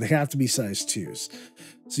hard points. They have to be size 2s.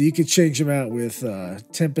 So you could change them out with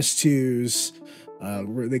Tempest 2s.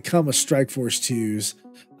 They come with Strike Force 2s.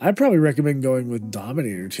 I'd probably recommend going with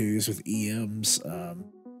Dominator 2s with EMs.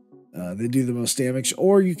 They do the most damage,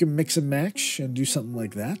 or you can mix and match and do something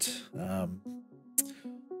like that.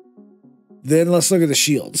 Then let's look at the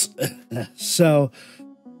shields. So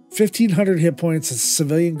 1,500 hit points, it's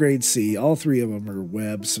civilian grade C. All 3 of them are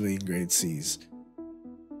web civilian grade Cs.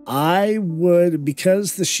 I would,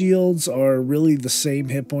 because the shields are really the same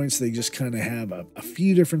hit points, they just kind of have a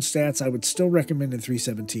few different stats. I would still recommend in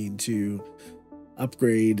 317 to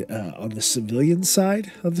upgrade on the civilian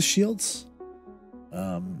side of the shields.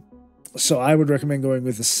 So I would recommend going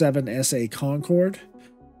with the 7 SA Concord.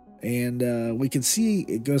 And we can see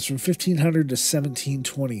it goes from 1,500 to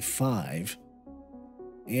 1,725.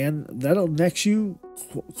 And that'll net you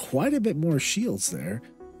quite a bit more shields there.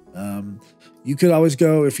 You could always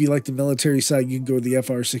go, if you like the military side, you can go with the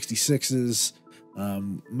FR66s.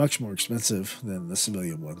 Much more expensive than the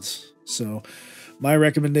civilian ones. So my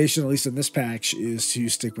recommendation, at least in this patch, is to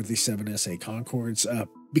stick with the 7 SA Concords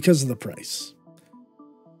because of the price.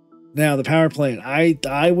 Now, the power plant,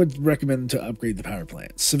 I would recommend to upgrade the power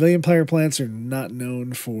plant. Civilian power plants are not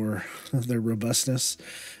known for their robustness,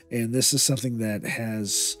 and this is something that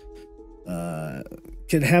has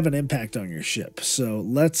can have an impact on your ship. So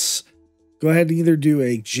let's go ahead and either do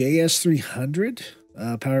a JS300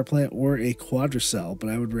 power plant or a quadricell, but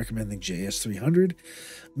I would recommend the JS300.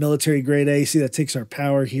 Military grade A. See, that takes our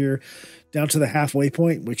power here down to the halfway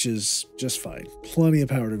point, which is just fine. Plenty of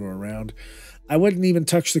power to go around. I wouldn't even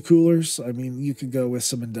touch the coolers. I mean, you could go with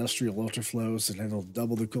some industrial ultraflows and it'll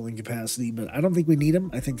double the cooling capacity, but I don't think we need them.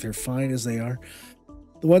 I think they're fine as they are.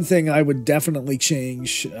 The one thing I would definitely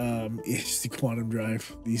change is the quantum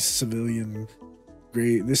drive. These civilian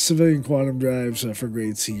quantum drives for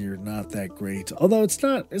grade C are not that great. Although it's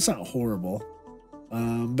not horrible.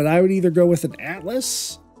 But I would either go with an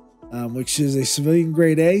Atlas, which is a civilian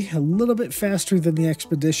grade A, a little bit faster than the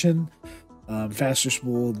Expedition. Faster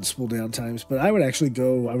spool and spool down times, but I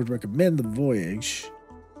would recommend the Voyage.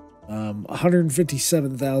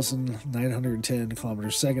 157,910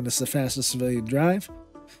 kilometers a second. It's the fastest civilian drive.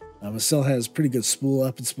 It still has pretty good spool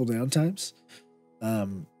up and spool down times.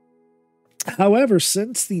 However,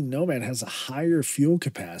 since the Nomad has a higher fuel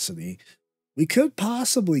capacity, we could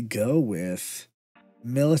possibly go with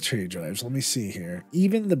military drives. Let me see here.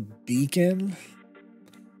 Even the Beacon,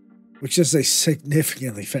 which is a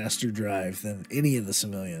significantly faster drive than any of the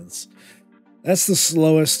civilians. That's the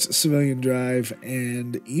slowest civilian drive,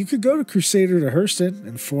 and you could go to Crusader to Hurston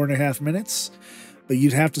in 4.5 minutes, but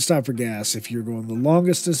you'd have to stop for gas if you're going the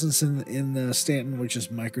longest distance in Stanton, which is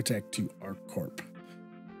Microtech to ArcCorp.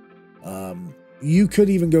 You could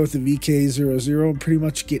even go with the VK00 and pretty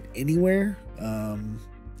much get anywhere.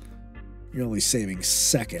 You're only saving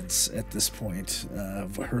seconds at this point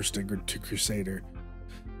of Hurston to Crusader.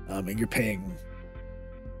 And you're paying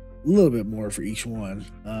a little bit more for each one.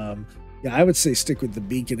 Yeah, I would say stick with the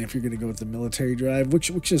Beacon if you're going to go with the military drive,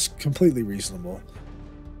 which is completely reasonable.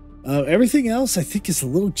 Everything else, I think, is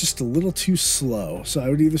just a little too slow. So I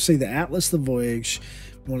would either say the Atlas, the Voyage.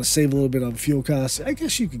 If you want to save a little bit on fuel costs, I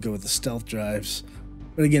guess you could go with the stealth drives.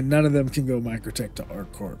 But again, none of them can go Microtech to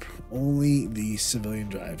ArcCorp. Only the civilian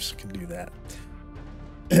drives can do that.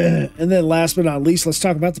 And then last but not least, let's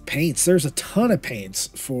talk about the paints. There's a ton of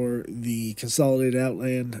paints for the Consolidated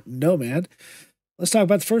Outland Nomad. Let's talk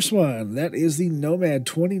about the first one. That is the Nomad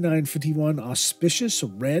 2951 Auspicious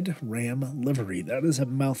Red Ram Livery. That is a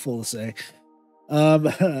mouthful to say.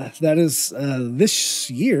 That is this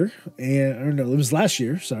year, or no, it was last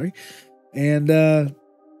year, sorry. And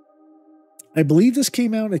I believe this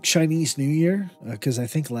came out at Chinese New Year, because I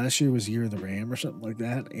think last year was Year of the Ram or something like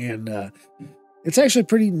that. And it's actually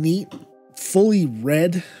pretty neat, fully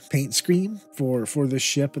red paint scheme for this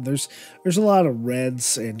ship, and there's a lot of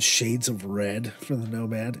reds and shades of red for the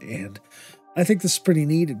Nomad, and I think this is pretty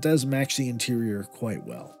neat. It does match the interior quite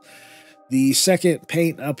well. The second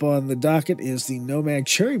paint up on the docket is the Nomad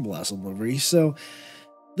Cherry Blossom livery. So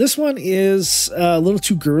this one is a little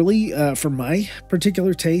too girly for my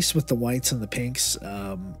particular taste with the whites and the pinks.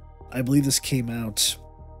 I believe this came out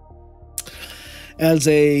as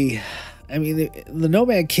a... I mean, the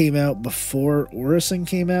Nomad came out before Orison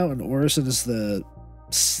came out, and Orison is the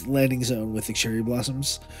landing zone with the cherry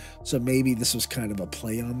blossoms. So maybe this was kind of a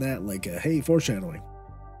play on that, like a, hey, foreshadowing.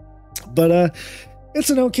 But it's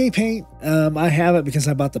an okay paint. I have it because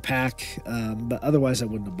I bought the pack, but otherwise I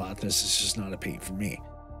wouldn't have bought this. It's just not a paint for me.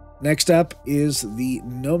 Next up is the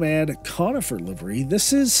Nomad Conifer livery.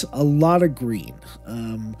 This is a lot of green.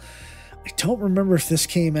 I don't remember if this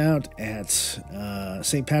came out at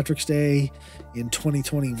St. Patrick's Day in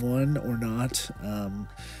 2021 or not.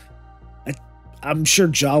 I'm sure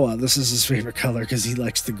Jawa, this is his favorite color because he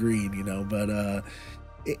likes the green, you know, but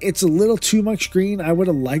it's a little too much green. I would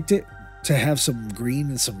have liked it to have some green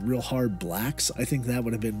and some real hard blacks. I think that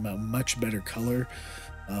would have been a much better color,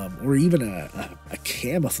 or even a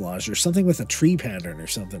camouflage or something with a tree pattern or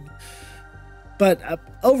something. But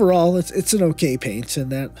overall, it's an okay paint,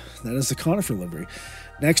 and that is the Conifer livery.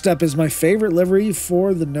 Next up is my favorite livery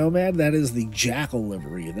for the Nomad. That is the Jackal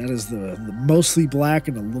livery. That is the mostly black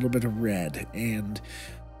and a little bit of red. And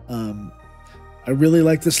I really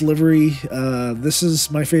like this livery. This is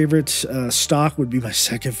my favorite. Stock would be my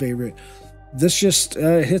second favorite. This just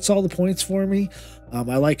hits all the points for me.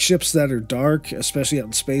 I like ships that are dark, especially out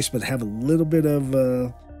in space, but have a little bit of,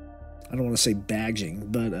 I don't want to say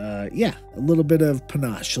badging, but yeah, a little bit of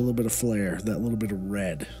panache, a little bit of flair, that little bit of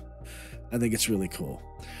red. I think it's really cool.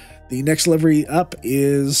 The next livery up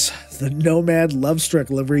is the Nomad Lovestruck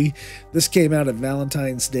livery. This came out at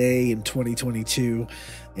Valentine's Day in 2022,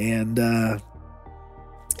 and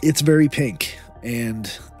it's very pink, and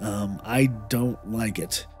I don't like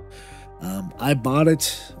it. I bought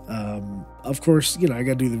it. Of course, you know, I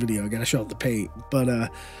got to do the video. I got to show off the paint, but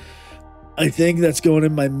I think that's going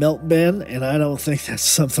in my melt bin, and I don't think that's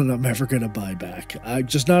something I'm ever going to buy back. I'm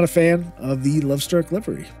just not a fan of the Lovestruck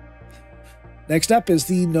livery. Next up is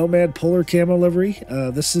the Nomad Polar Camo livery.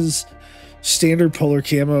 This is standard polar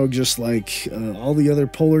camo, just like all the other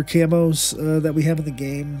polar camos that we have in the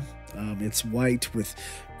game. It's white with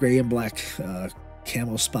gray and black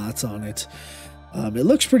camo spots on it. It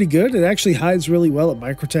looks pretty good. It actually hides really well at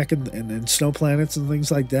Microtech and snow planets and things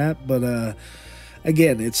like that. But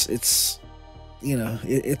again, it's you know,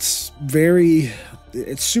 it's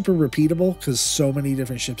super repeatable because so many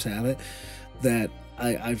different ships have it that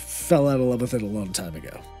I fell out of love with it a long time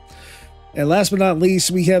ago. And last but not least,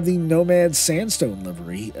 we have the Nomad Sandstone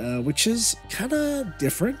livery, which is kind of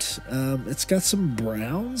different. It's got some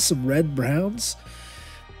browns, some red browns,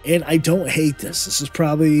 and I don't hate this. This is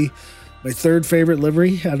probably my third favorite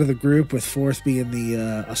livery out of the group, with fourth being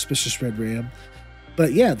the Auspicious Red Ram.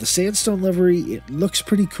 But yeah, the Sandstone livery, it looks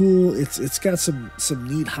pretty cool. It's got some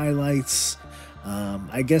neat highlights.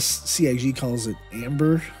 I guess CIG calls it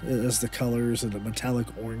amber as the colors, and a metallic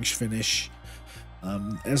orange finish.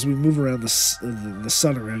 As we move around the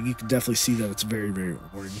sun around, you can definitely see that it's very, very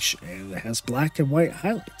orange, and it has black and white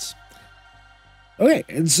highlights. Okay,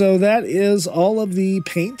 and so that is all of the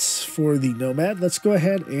paints for the Nomad. Let's go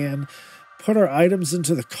ahead and put our items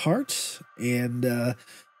into the cart, and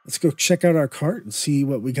let's go check out our cart and see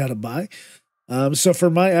what we got to buy. So for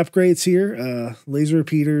my upgrades here, laser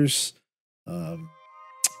repeaters,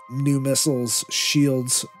 new missiles,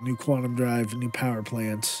 shields, new quantum drive, new power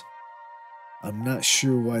plant. I'm not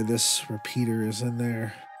sure why this repeater is in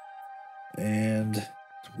there, and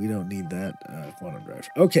we don't need that quantum drive.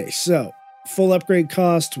 Okay, so full upgrade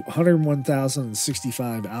cost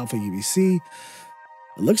 101,065 alpha UEC.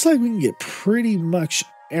 It looks like we can get pretty much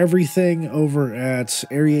everything over at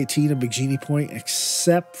Area 18 and Big Genie Point,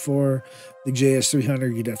 except for the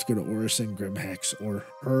JS300. You'd have to go to Orison, Grimhex, or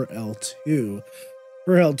Her L2.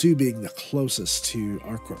 Her L2 being the closest to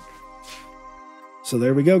Arcorp. So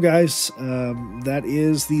there we go, guys. That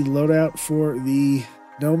is the loadout for the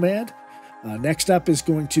Nomad. Next up is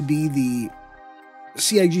going to be the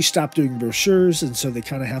CIG stopped doing brochures, and so they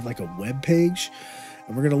kind of have like a web page.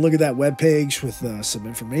 And we're going to look at that web page with some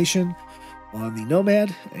information on the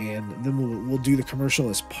Nomad, and then we'll do the commercial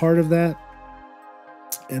as part of that.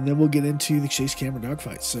 And then we'll get into the chase camera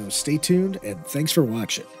dogfight. So stay tuned, and thanks for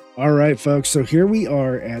watching. All right, folks. So here we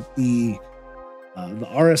are at the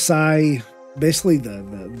RSI, basically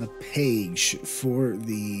the page for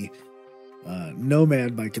the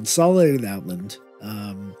Nomad by Consolidated Outland.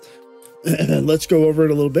 Let's go over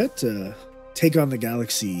it a little bit. Take on the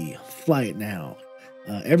galaxy, fly it now.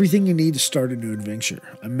 Everything you need to start a new adventure.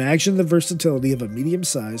 Imagine the versatility of a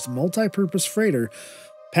medium-sized, multi-purpose freighter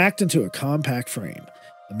packed into a compact frame.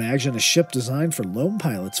 Imagine a ship designed for lone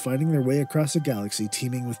pilots fighting their way across a galaxy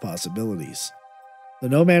teeming with possibilities. The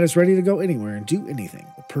Nomad is ready to go anywhere and do anything.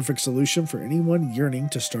 The perfect solution for anyone yearning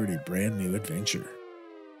to start a brand new adventure.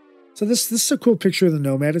 So this is a cool picture of the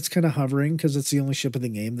Nomad. It's kind of hovering because it's the only ship in the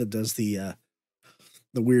game that does the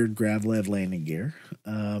weird Gravlev landing gear.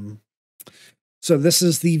 So this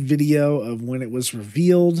is the video of when it was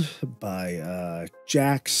revealed by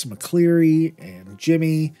Jax, McCleary, and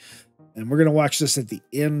Jimmy. And we're going to watch this at the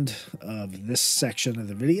end of this section of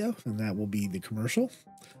the video, and that will be the commercial.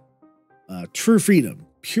 True freedom,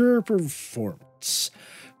 pure performance.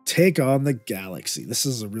 Take on the galaxy. This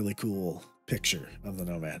is a really cool picture of the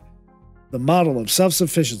Nomad. The model of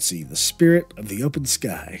self-sufficiency, the spirit of the open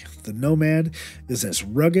sky. The Nomad is as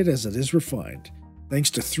rugged as it is refined, thanks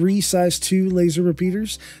to 3 size 2 laser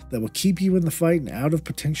repeaters that will keep you in the fight and out of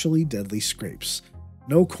potentially deadly scrapes.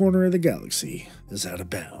 No corner of the galaxy is out of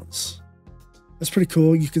bounds. That's pretty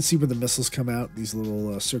cool. You can see where the missiles come out, these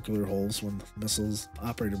little circular holes when the missiles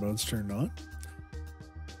operator mode's turned on.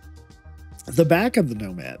 The back of the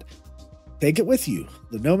Nomad. Take it with you.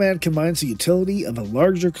 The Nomad combines the utility of a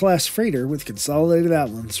larger class freighter with Consolidated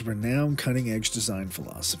Outland's renowned cutting-edge design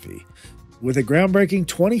philosophy. With a groundbreaking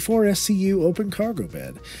 24 SCU open cargo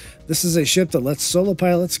bed, this is a ship that lets solo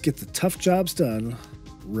pilots get the tough jobs done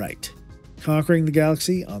right, conquering the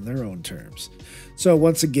galaxy on their own terms. So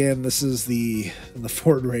once again, this is the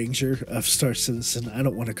Ford Ranger of Star Citizen. I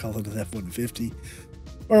don't want to call it an F-150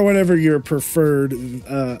 or whatever your preferred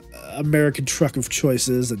American truck of choice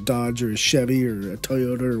is, a Dodge or a Chevy or a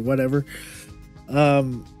Toyota or whatever.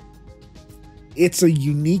 It's a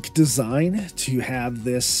unique design to have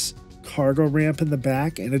this cargo ramp in the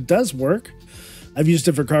back, and it does work. I've used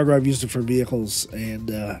it for cargo, I've used it for vehicles, and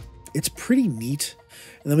it's pretty neat.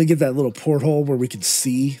 And then we get that little porthole where we can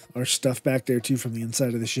see our stuff back there too from the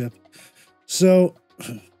inside of the ship. So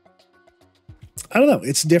I don't know,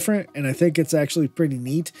 it's different, and I think it's actually pretty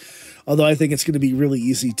neat, although I think it's going to be really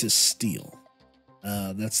easy to steal.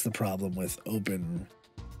 That's the problem with open.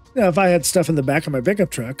 You know, if I had stuff in the back of my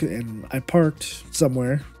pickup truck and I parked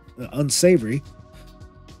somewhere unsavory,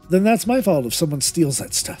 then that's my fault if someone steals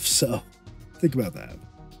that stuff. So think about that.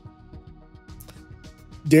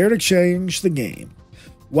 Dare to change the game.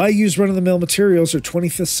 Why use run-of-the-mill materials or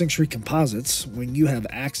 25th century composites when you have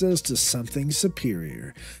access to something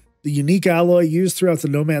superior? The unique alloy used throughout the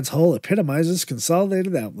Nomad's hull epitomizes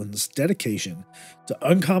Consolidated Outland's dedication to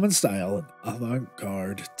uncommon style and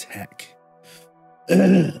avant-garde tech.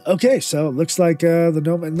 Okay, so it looks like the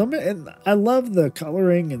Nomad, and I love the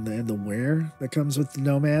coloring and the wear that comes with the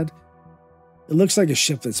Nomad. It looks like a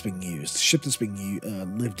ship that's being used, a ship that's being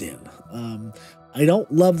lived in. I don't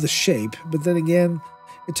love the shape, but then again,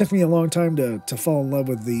 it took me a long time to fall in love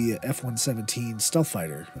with the F-117 stealth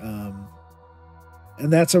fighter.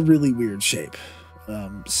 And that's a really weird shape.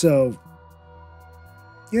 So,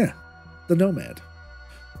 yeah, the Nomad.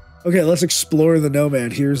 Okay, let's explore the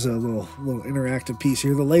Nomad. Here's a little interactive piece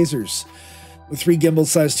here. The lasers. With 3 gimbal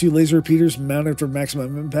size 2 laser repeaters mounted for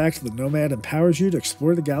maximum impact, the Nomad empowers you to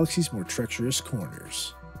explore the galaxy's more treacherous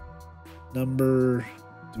corners. Do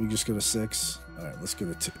we just go to 6? All right, let's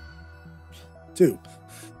go to 2. 2.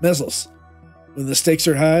 Missiles. When the stakes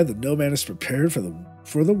are high, the Nomad is prepared for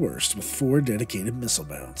the worst with 4 dedicated missile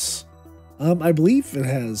mounts. I believe it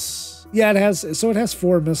has... Yeah, it has... So it has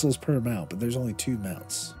 4 missiles per mount, but there's only 2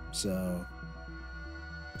 mounts. So...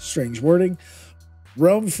 Strange wording.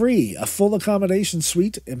 Roam free. A full accommodation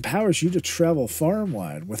suite empowers you to travel far and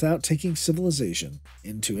wide without taking civilization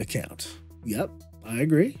into account. Yep, I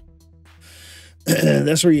agree.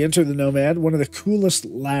 That's where you enter the Nomad, one of the coolest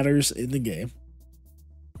ladders in the game.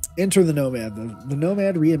 Enter the Nomad. The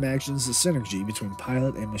Nomad reimagines the synergy between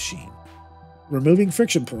pilot and machine, removing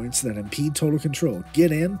friction points that impede total control.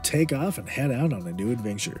 Get in, take off, and head out on a new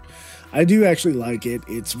adventure. I do actually like it.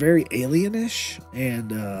 It's very alien-ish,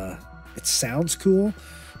 and it sounds cool,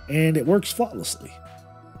 and it works flawlessly.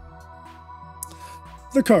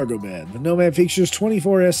 The cargo bed. The Nomad features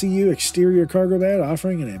 24 SCU exterior cargo bed,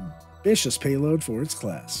 offering an ambitious payload for its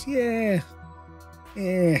class. Yeah.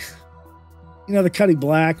 You know, the Cuddy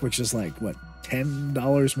Black, which is like, what,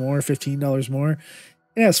 $10 more, $15 more?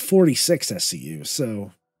 It has 46 SCU,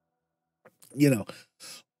 so, you know,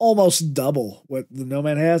 almost double what the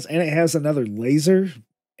Nomad has. And it has another laser,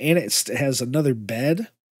 and it has another bed.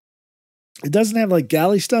 It doesn't have, like,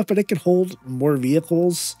 galley stuff, but it can hold more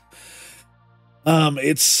vehicles.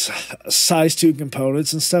 It's size 2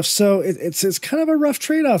 components and stuff, so it's kind of a rough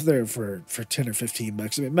trade-off there for 10 or 15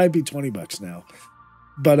 bucks. I mean, it might be 20 bucks now.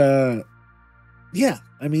 But, yeah,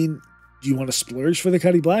 I mean, do you want to splurge for the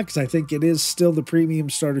Cuddy Black? Because I think it is still the premium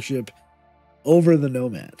starter ship over the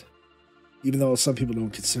Nomad, even though some people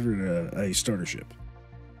don't consider it a starter ship.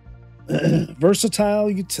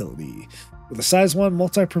 Versatile utility. With a size 1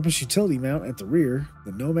 multi-purpose utility mount at the rear,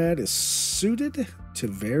 the Nomad is suited to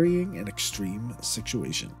varying and extreme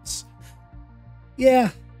situations. Yeah,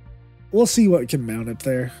 we'll see what can mount up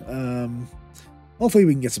there. hopefully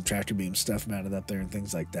we can get some tractor beam stuff mounted up there and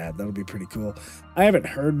things like that. That'll be pretty cool. I haven't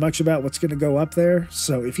heard much about what's going to go up there,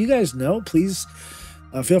 so if you guys know, please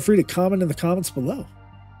feel free to comment in the comments below.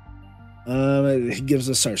 It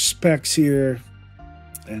gives us our specs here,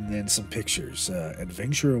 and then some pictures.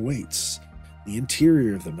 Adventure awaits. The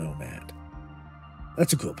interior of the Nomad.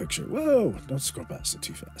 That's a cool picture. Whoa, don't scroll past it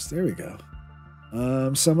too fast. There we go.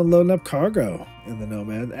 Someone loading up cargo in the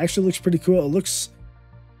Nomad. Actually looks pretty cool. It looks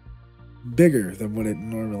bigger than what it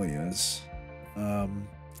normally is. Then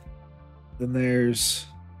there's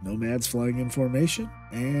Nomads flying in formation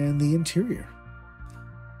and the interior.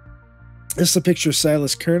 This is a picture of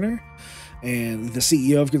Silas Kerner and the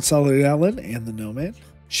CEO of Consolidated Outland and the Nomad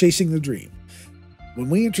chasing the dream. When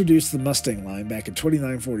we introduced the Mustang line back in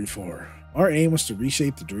 2944, our aim was to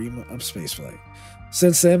reshape the dream of spaceflight.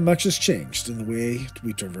 Since then, much has changed in the way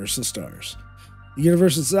we traverse the stars. The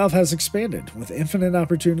universe itself has expanded, with infinite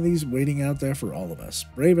opportunities waiting out there for all of us,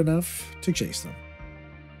 brave enough to chase them.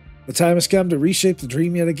 The time has come to reshape the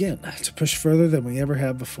dream yet again, to push further than we ever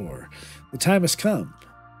have before. The time has come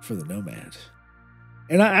for the Nomad.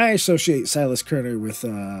 And I associate Silas Kerner with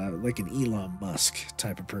like an Elon Musk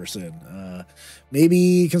type of person.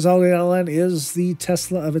 Maybe Consolidated Outland is the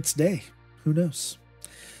Tesla of its day. Who knows?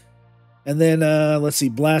 And then let's see,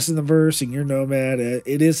 Blast in the Verse and your Nomad.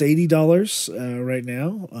 It is $80 right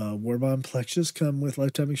now. Warbond Plexus come with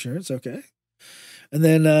lifetime insurance. Okay. And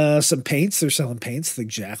then some paints. They're selling paints. The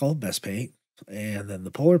Jackal, best paint. And then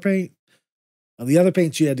the Polar paint. The other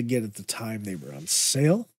paints you had to get at the time they were on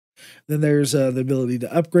sale. Then there's the ability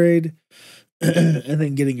to upgrade, and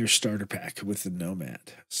then getting your starter pack with the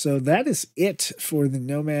Nomad. So that is it for the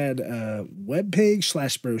Nomad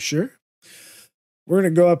webpage / brochure. We're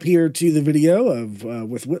going to go up here to the video of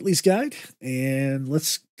with Whitley's guide, and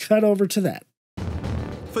let's cut over to that.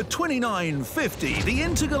 For 2950, the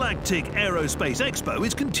Intergalactic Aerospace Expo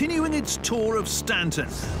is continuing its tour of Stanton,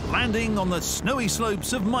 landing on the snowy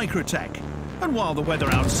slopes of Microtech. And while the weather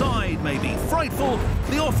outside may be frightful,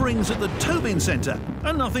 the offerings at the Tobin Centre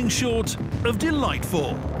are nothing short of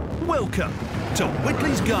delightful. Welcome to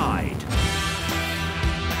Whitley's Guide.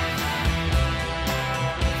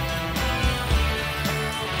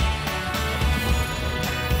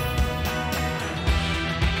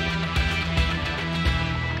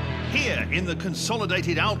 Here in the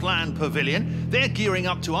Consolidated Outland Pavilion, they're gearing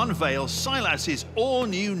up to unveil Silas's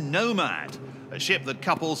all-new Nomad. A ship that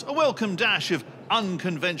couples a welcome dash of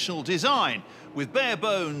unconventional design with bare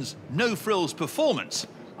bones, no frills performance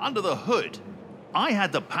under the hood. I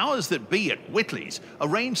had the powers that be at Whitley's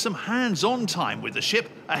arrange some hands-on time with the ship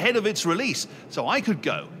ahead of its release so I could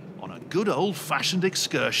go on a good old-fashioned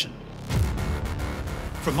excursion.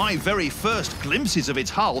 From my very first glimpses of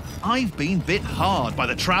its hull, I've been bit hard by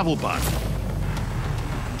the travel bug.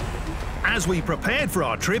 As we prepared for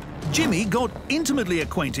our trip, Jimmy got intimately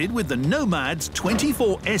acquainted with the Nomad's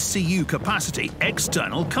 24 SCU capacity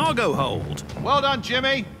external cargo hold. Well done,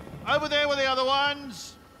 Jimmy. Over there with the other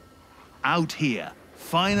ones. Out here,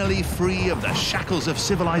 finally free of the shackles of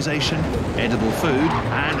civilization, edible food,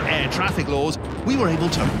 and air traffic laws, we were able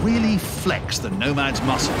to really flex the Nomad's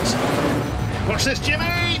muscles. Watch this, Jimmy.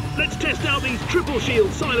 Let's test out these triple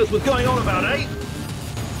shields Silas was going on about, eh?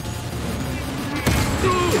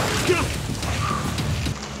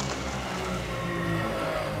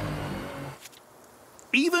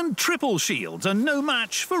 Even triple shields are no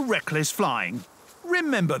match for reckless flying.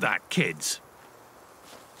 Remember that, kids.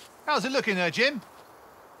 How's it looking there, Jim?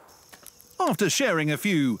 After sharing a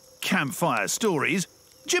few campfire stories,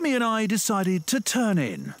 Jimmy and I decided to turn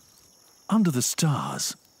in under the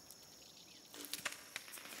stars.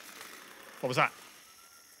 What was that?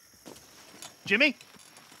 Jimmy?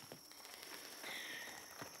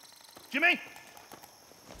 Jimmy?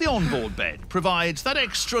 The onboard bed provides that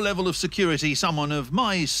extra level of security someone of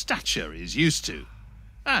my stature is used to.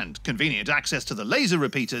 And convenient access to the laser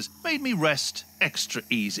repeaters made me rest extra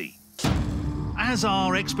easy. As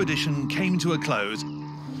our expedition came to a close,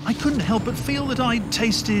 I couldn't help but feel that I'd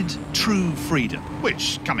tasted true freedom,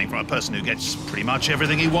 which, coming from a person who gets pretty much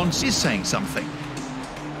everything he wants, is saying something.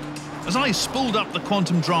 As I spooled up the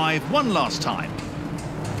quantum drive one last time,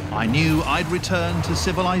 I knew I'd returned to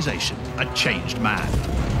civilization, a changed man,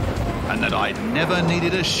 and that I'd never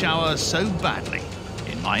needed a shower so badly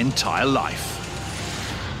in my entire life.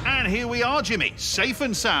 And here we are, Jimmy, safe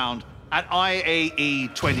and sound at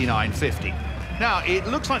IAE 2950. Now, it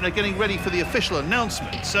looks like they're getting ready for the official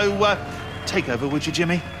announcement, so take over, would you,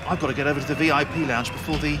 Jimmy? I've got to get over to the VIP lounge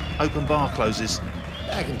before the open bar closes.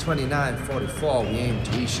 Back in 2944, we aimed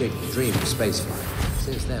to reshape the dream of spaceflight.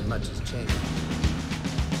 Since then, much has changed.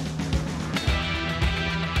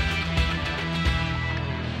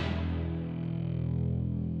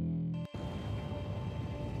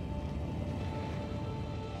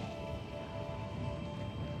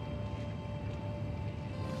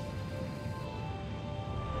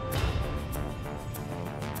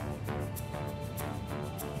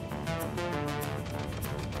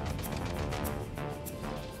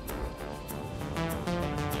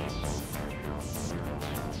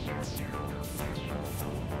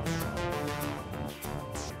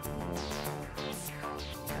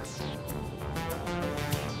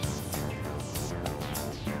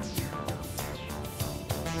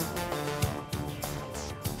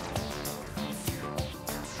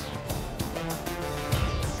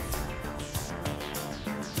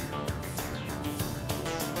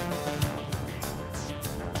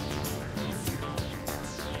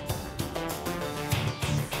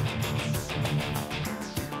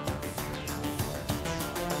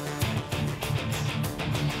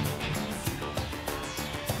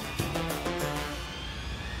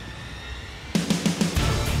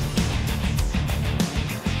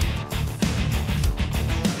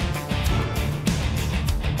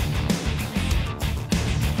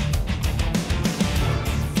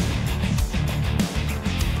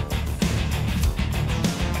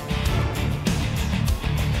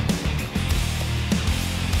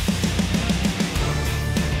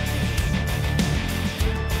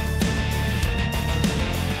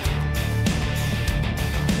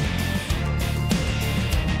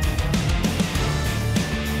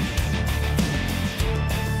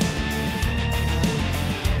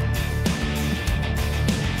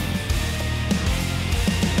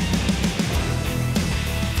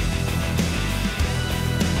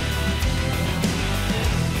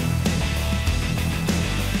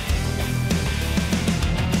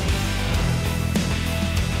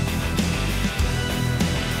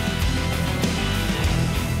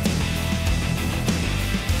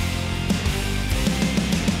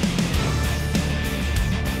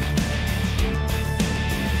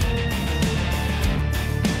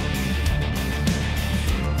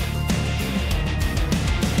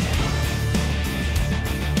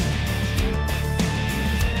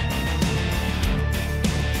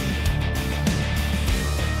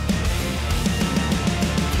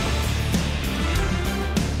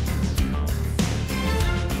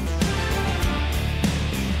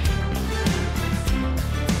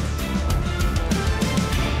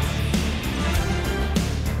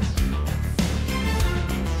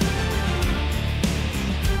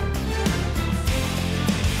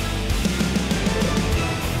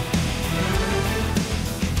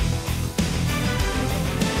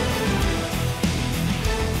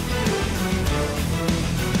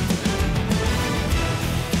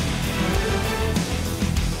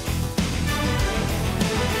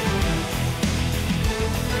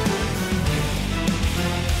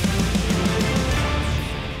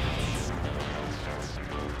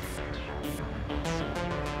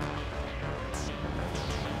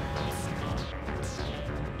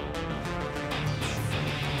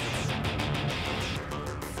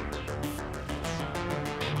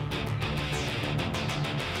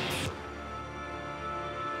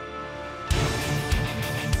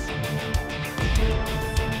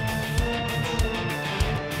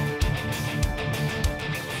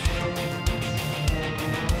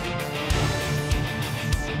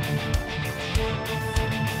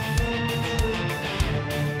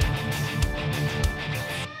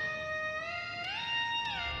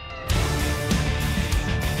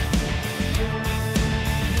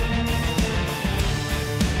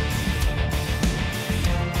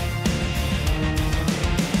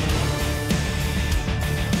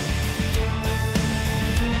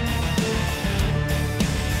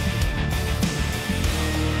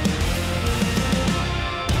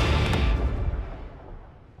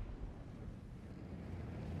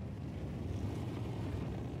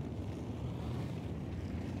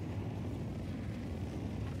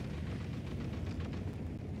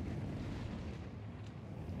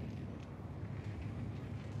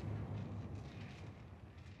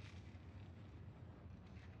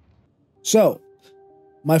 So,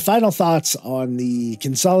 my final thoughts on the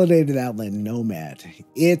Consolidated Outland Nomad.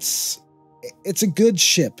 It's a good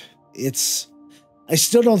ship. I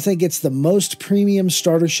still don't think it's the most premium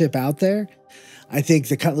starter ship out there. I think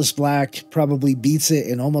the Cutlass Black probably beats it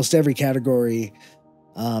in almost every category.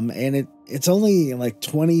 And it's only like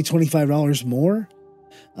 $20, $25 more.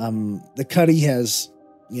 The Cuddy has,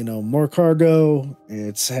 more cargo.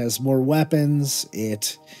 It has more weapons.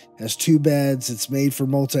 It has 2 beds. It's made for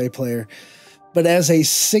multiplayer. But as a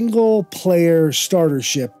single player starter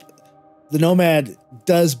ship, the Nomad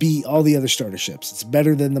does beat all the other starter ships. It's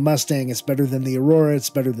better than the Mustang. It's better than the Aurora. It's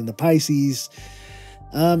better than the Pisces.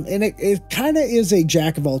 And it kind of is a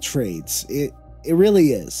jack of all trades. It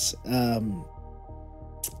really is.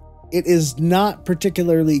 It is not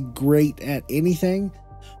particularly great at anything,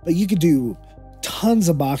 but you could do tons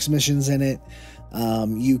of box missions in it.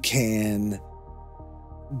 You can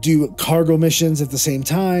do cargo missions at the same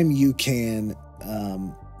time. You can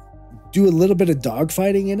do a little bit of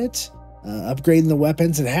dogfighting in it, upgrading the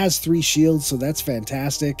weapons. It has 3 shields, so that's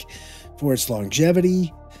fantastic for its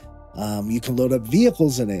longevity. You can load up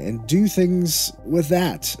vehicles in it and do things with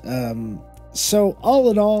that. So all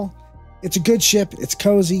in all, it's a good ship. It's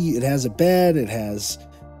cozy. It has a bed. It has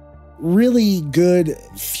really good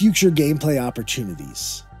future gameplay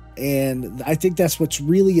opportunities. And I think that's what's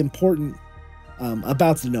really important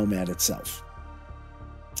about the Nomad itself.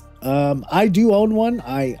 I do own one.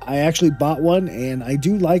 I actually bought one, and I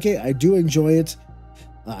do like it. I do enjoy it.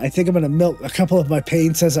 I think I'm going to milk a couple of my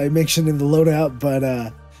paints, as I mentioned in the loadout,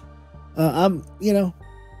 but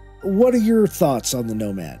what are your thoughts on the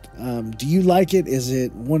Nomad? Do you like it? Is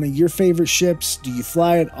it one of your favorite ships? Do you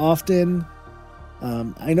fly it often?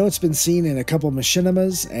 I know it's been seen in a couple of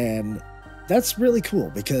machinimas, and that's really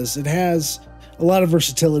cool because it has a lot of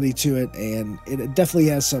versatility to it, and it definitely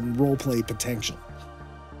has some roleplay potential.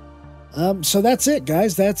 So that's it,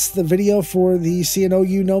 guys. That's the video for the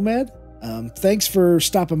CNOU Nomad. Thanks for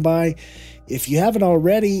stopping by. If you haven't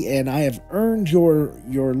already, and I have earned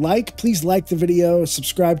your like, please like the video,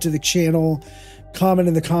 subscribe to the channel, comment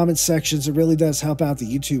in the comments sections. It really does help out the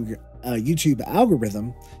YouTube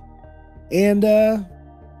algorithm. And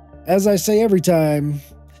as I say every time,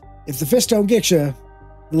 if the fist don't get you,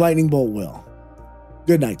 the lightning bolt will.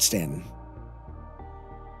 Good night, Stanton.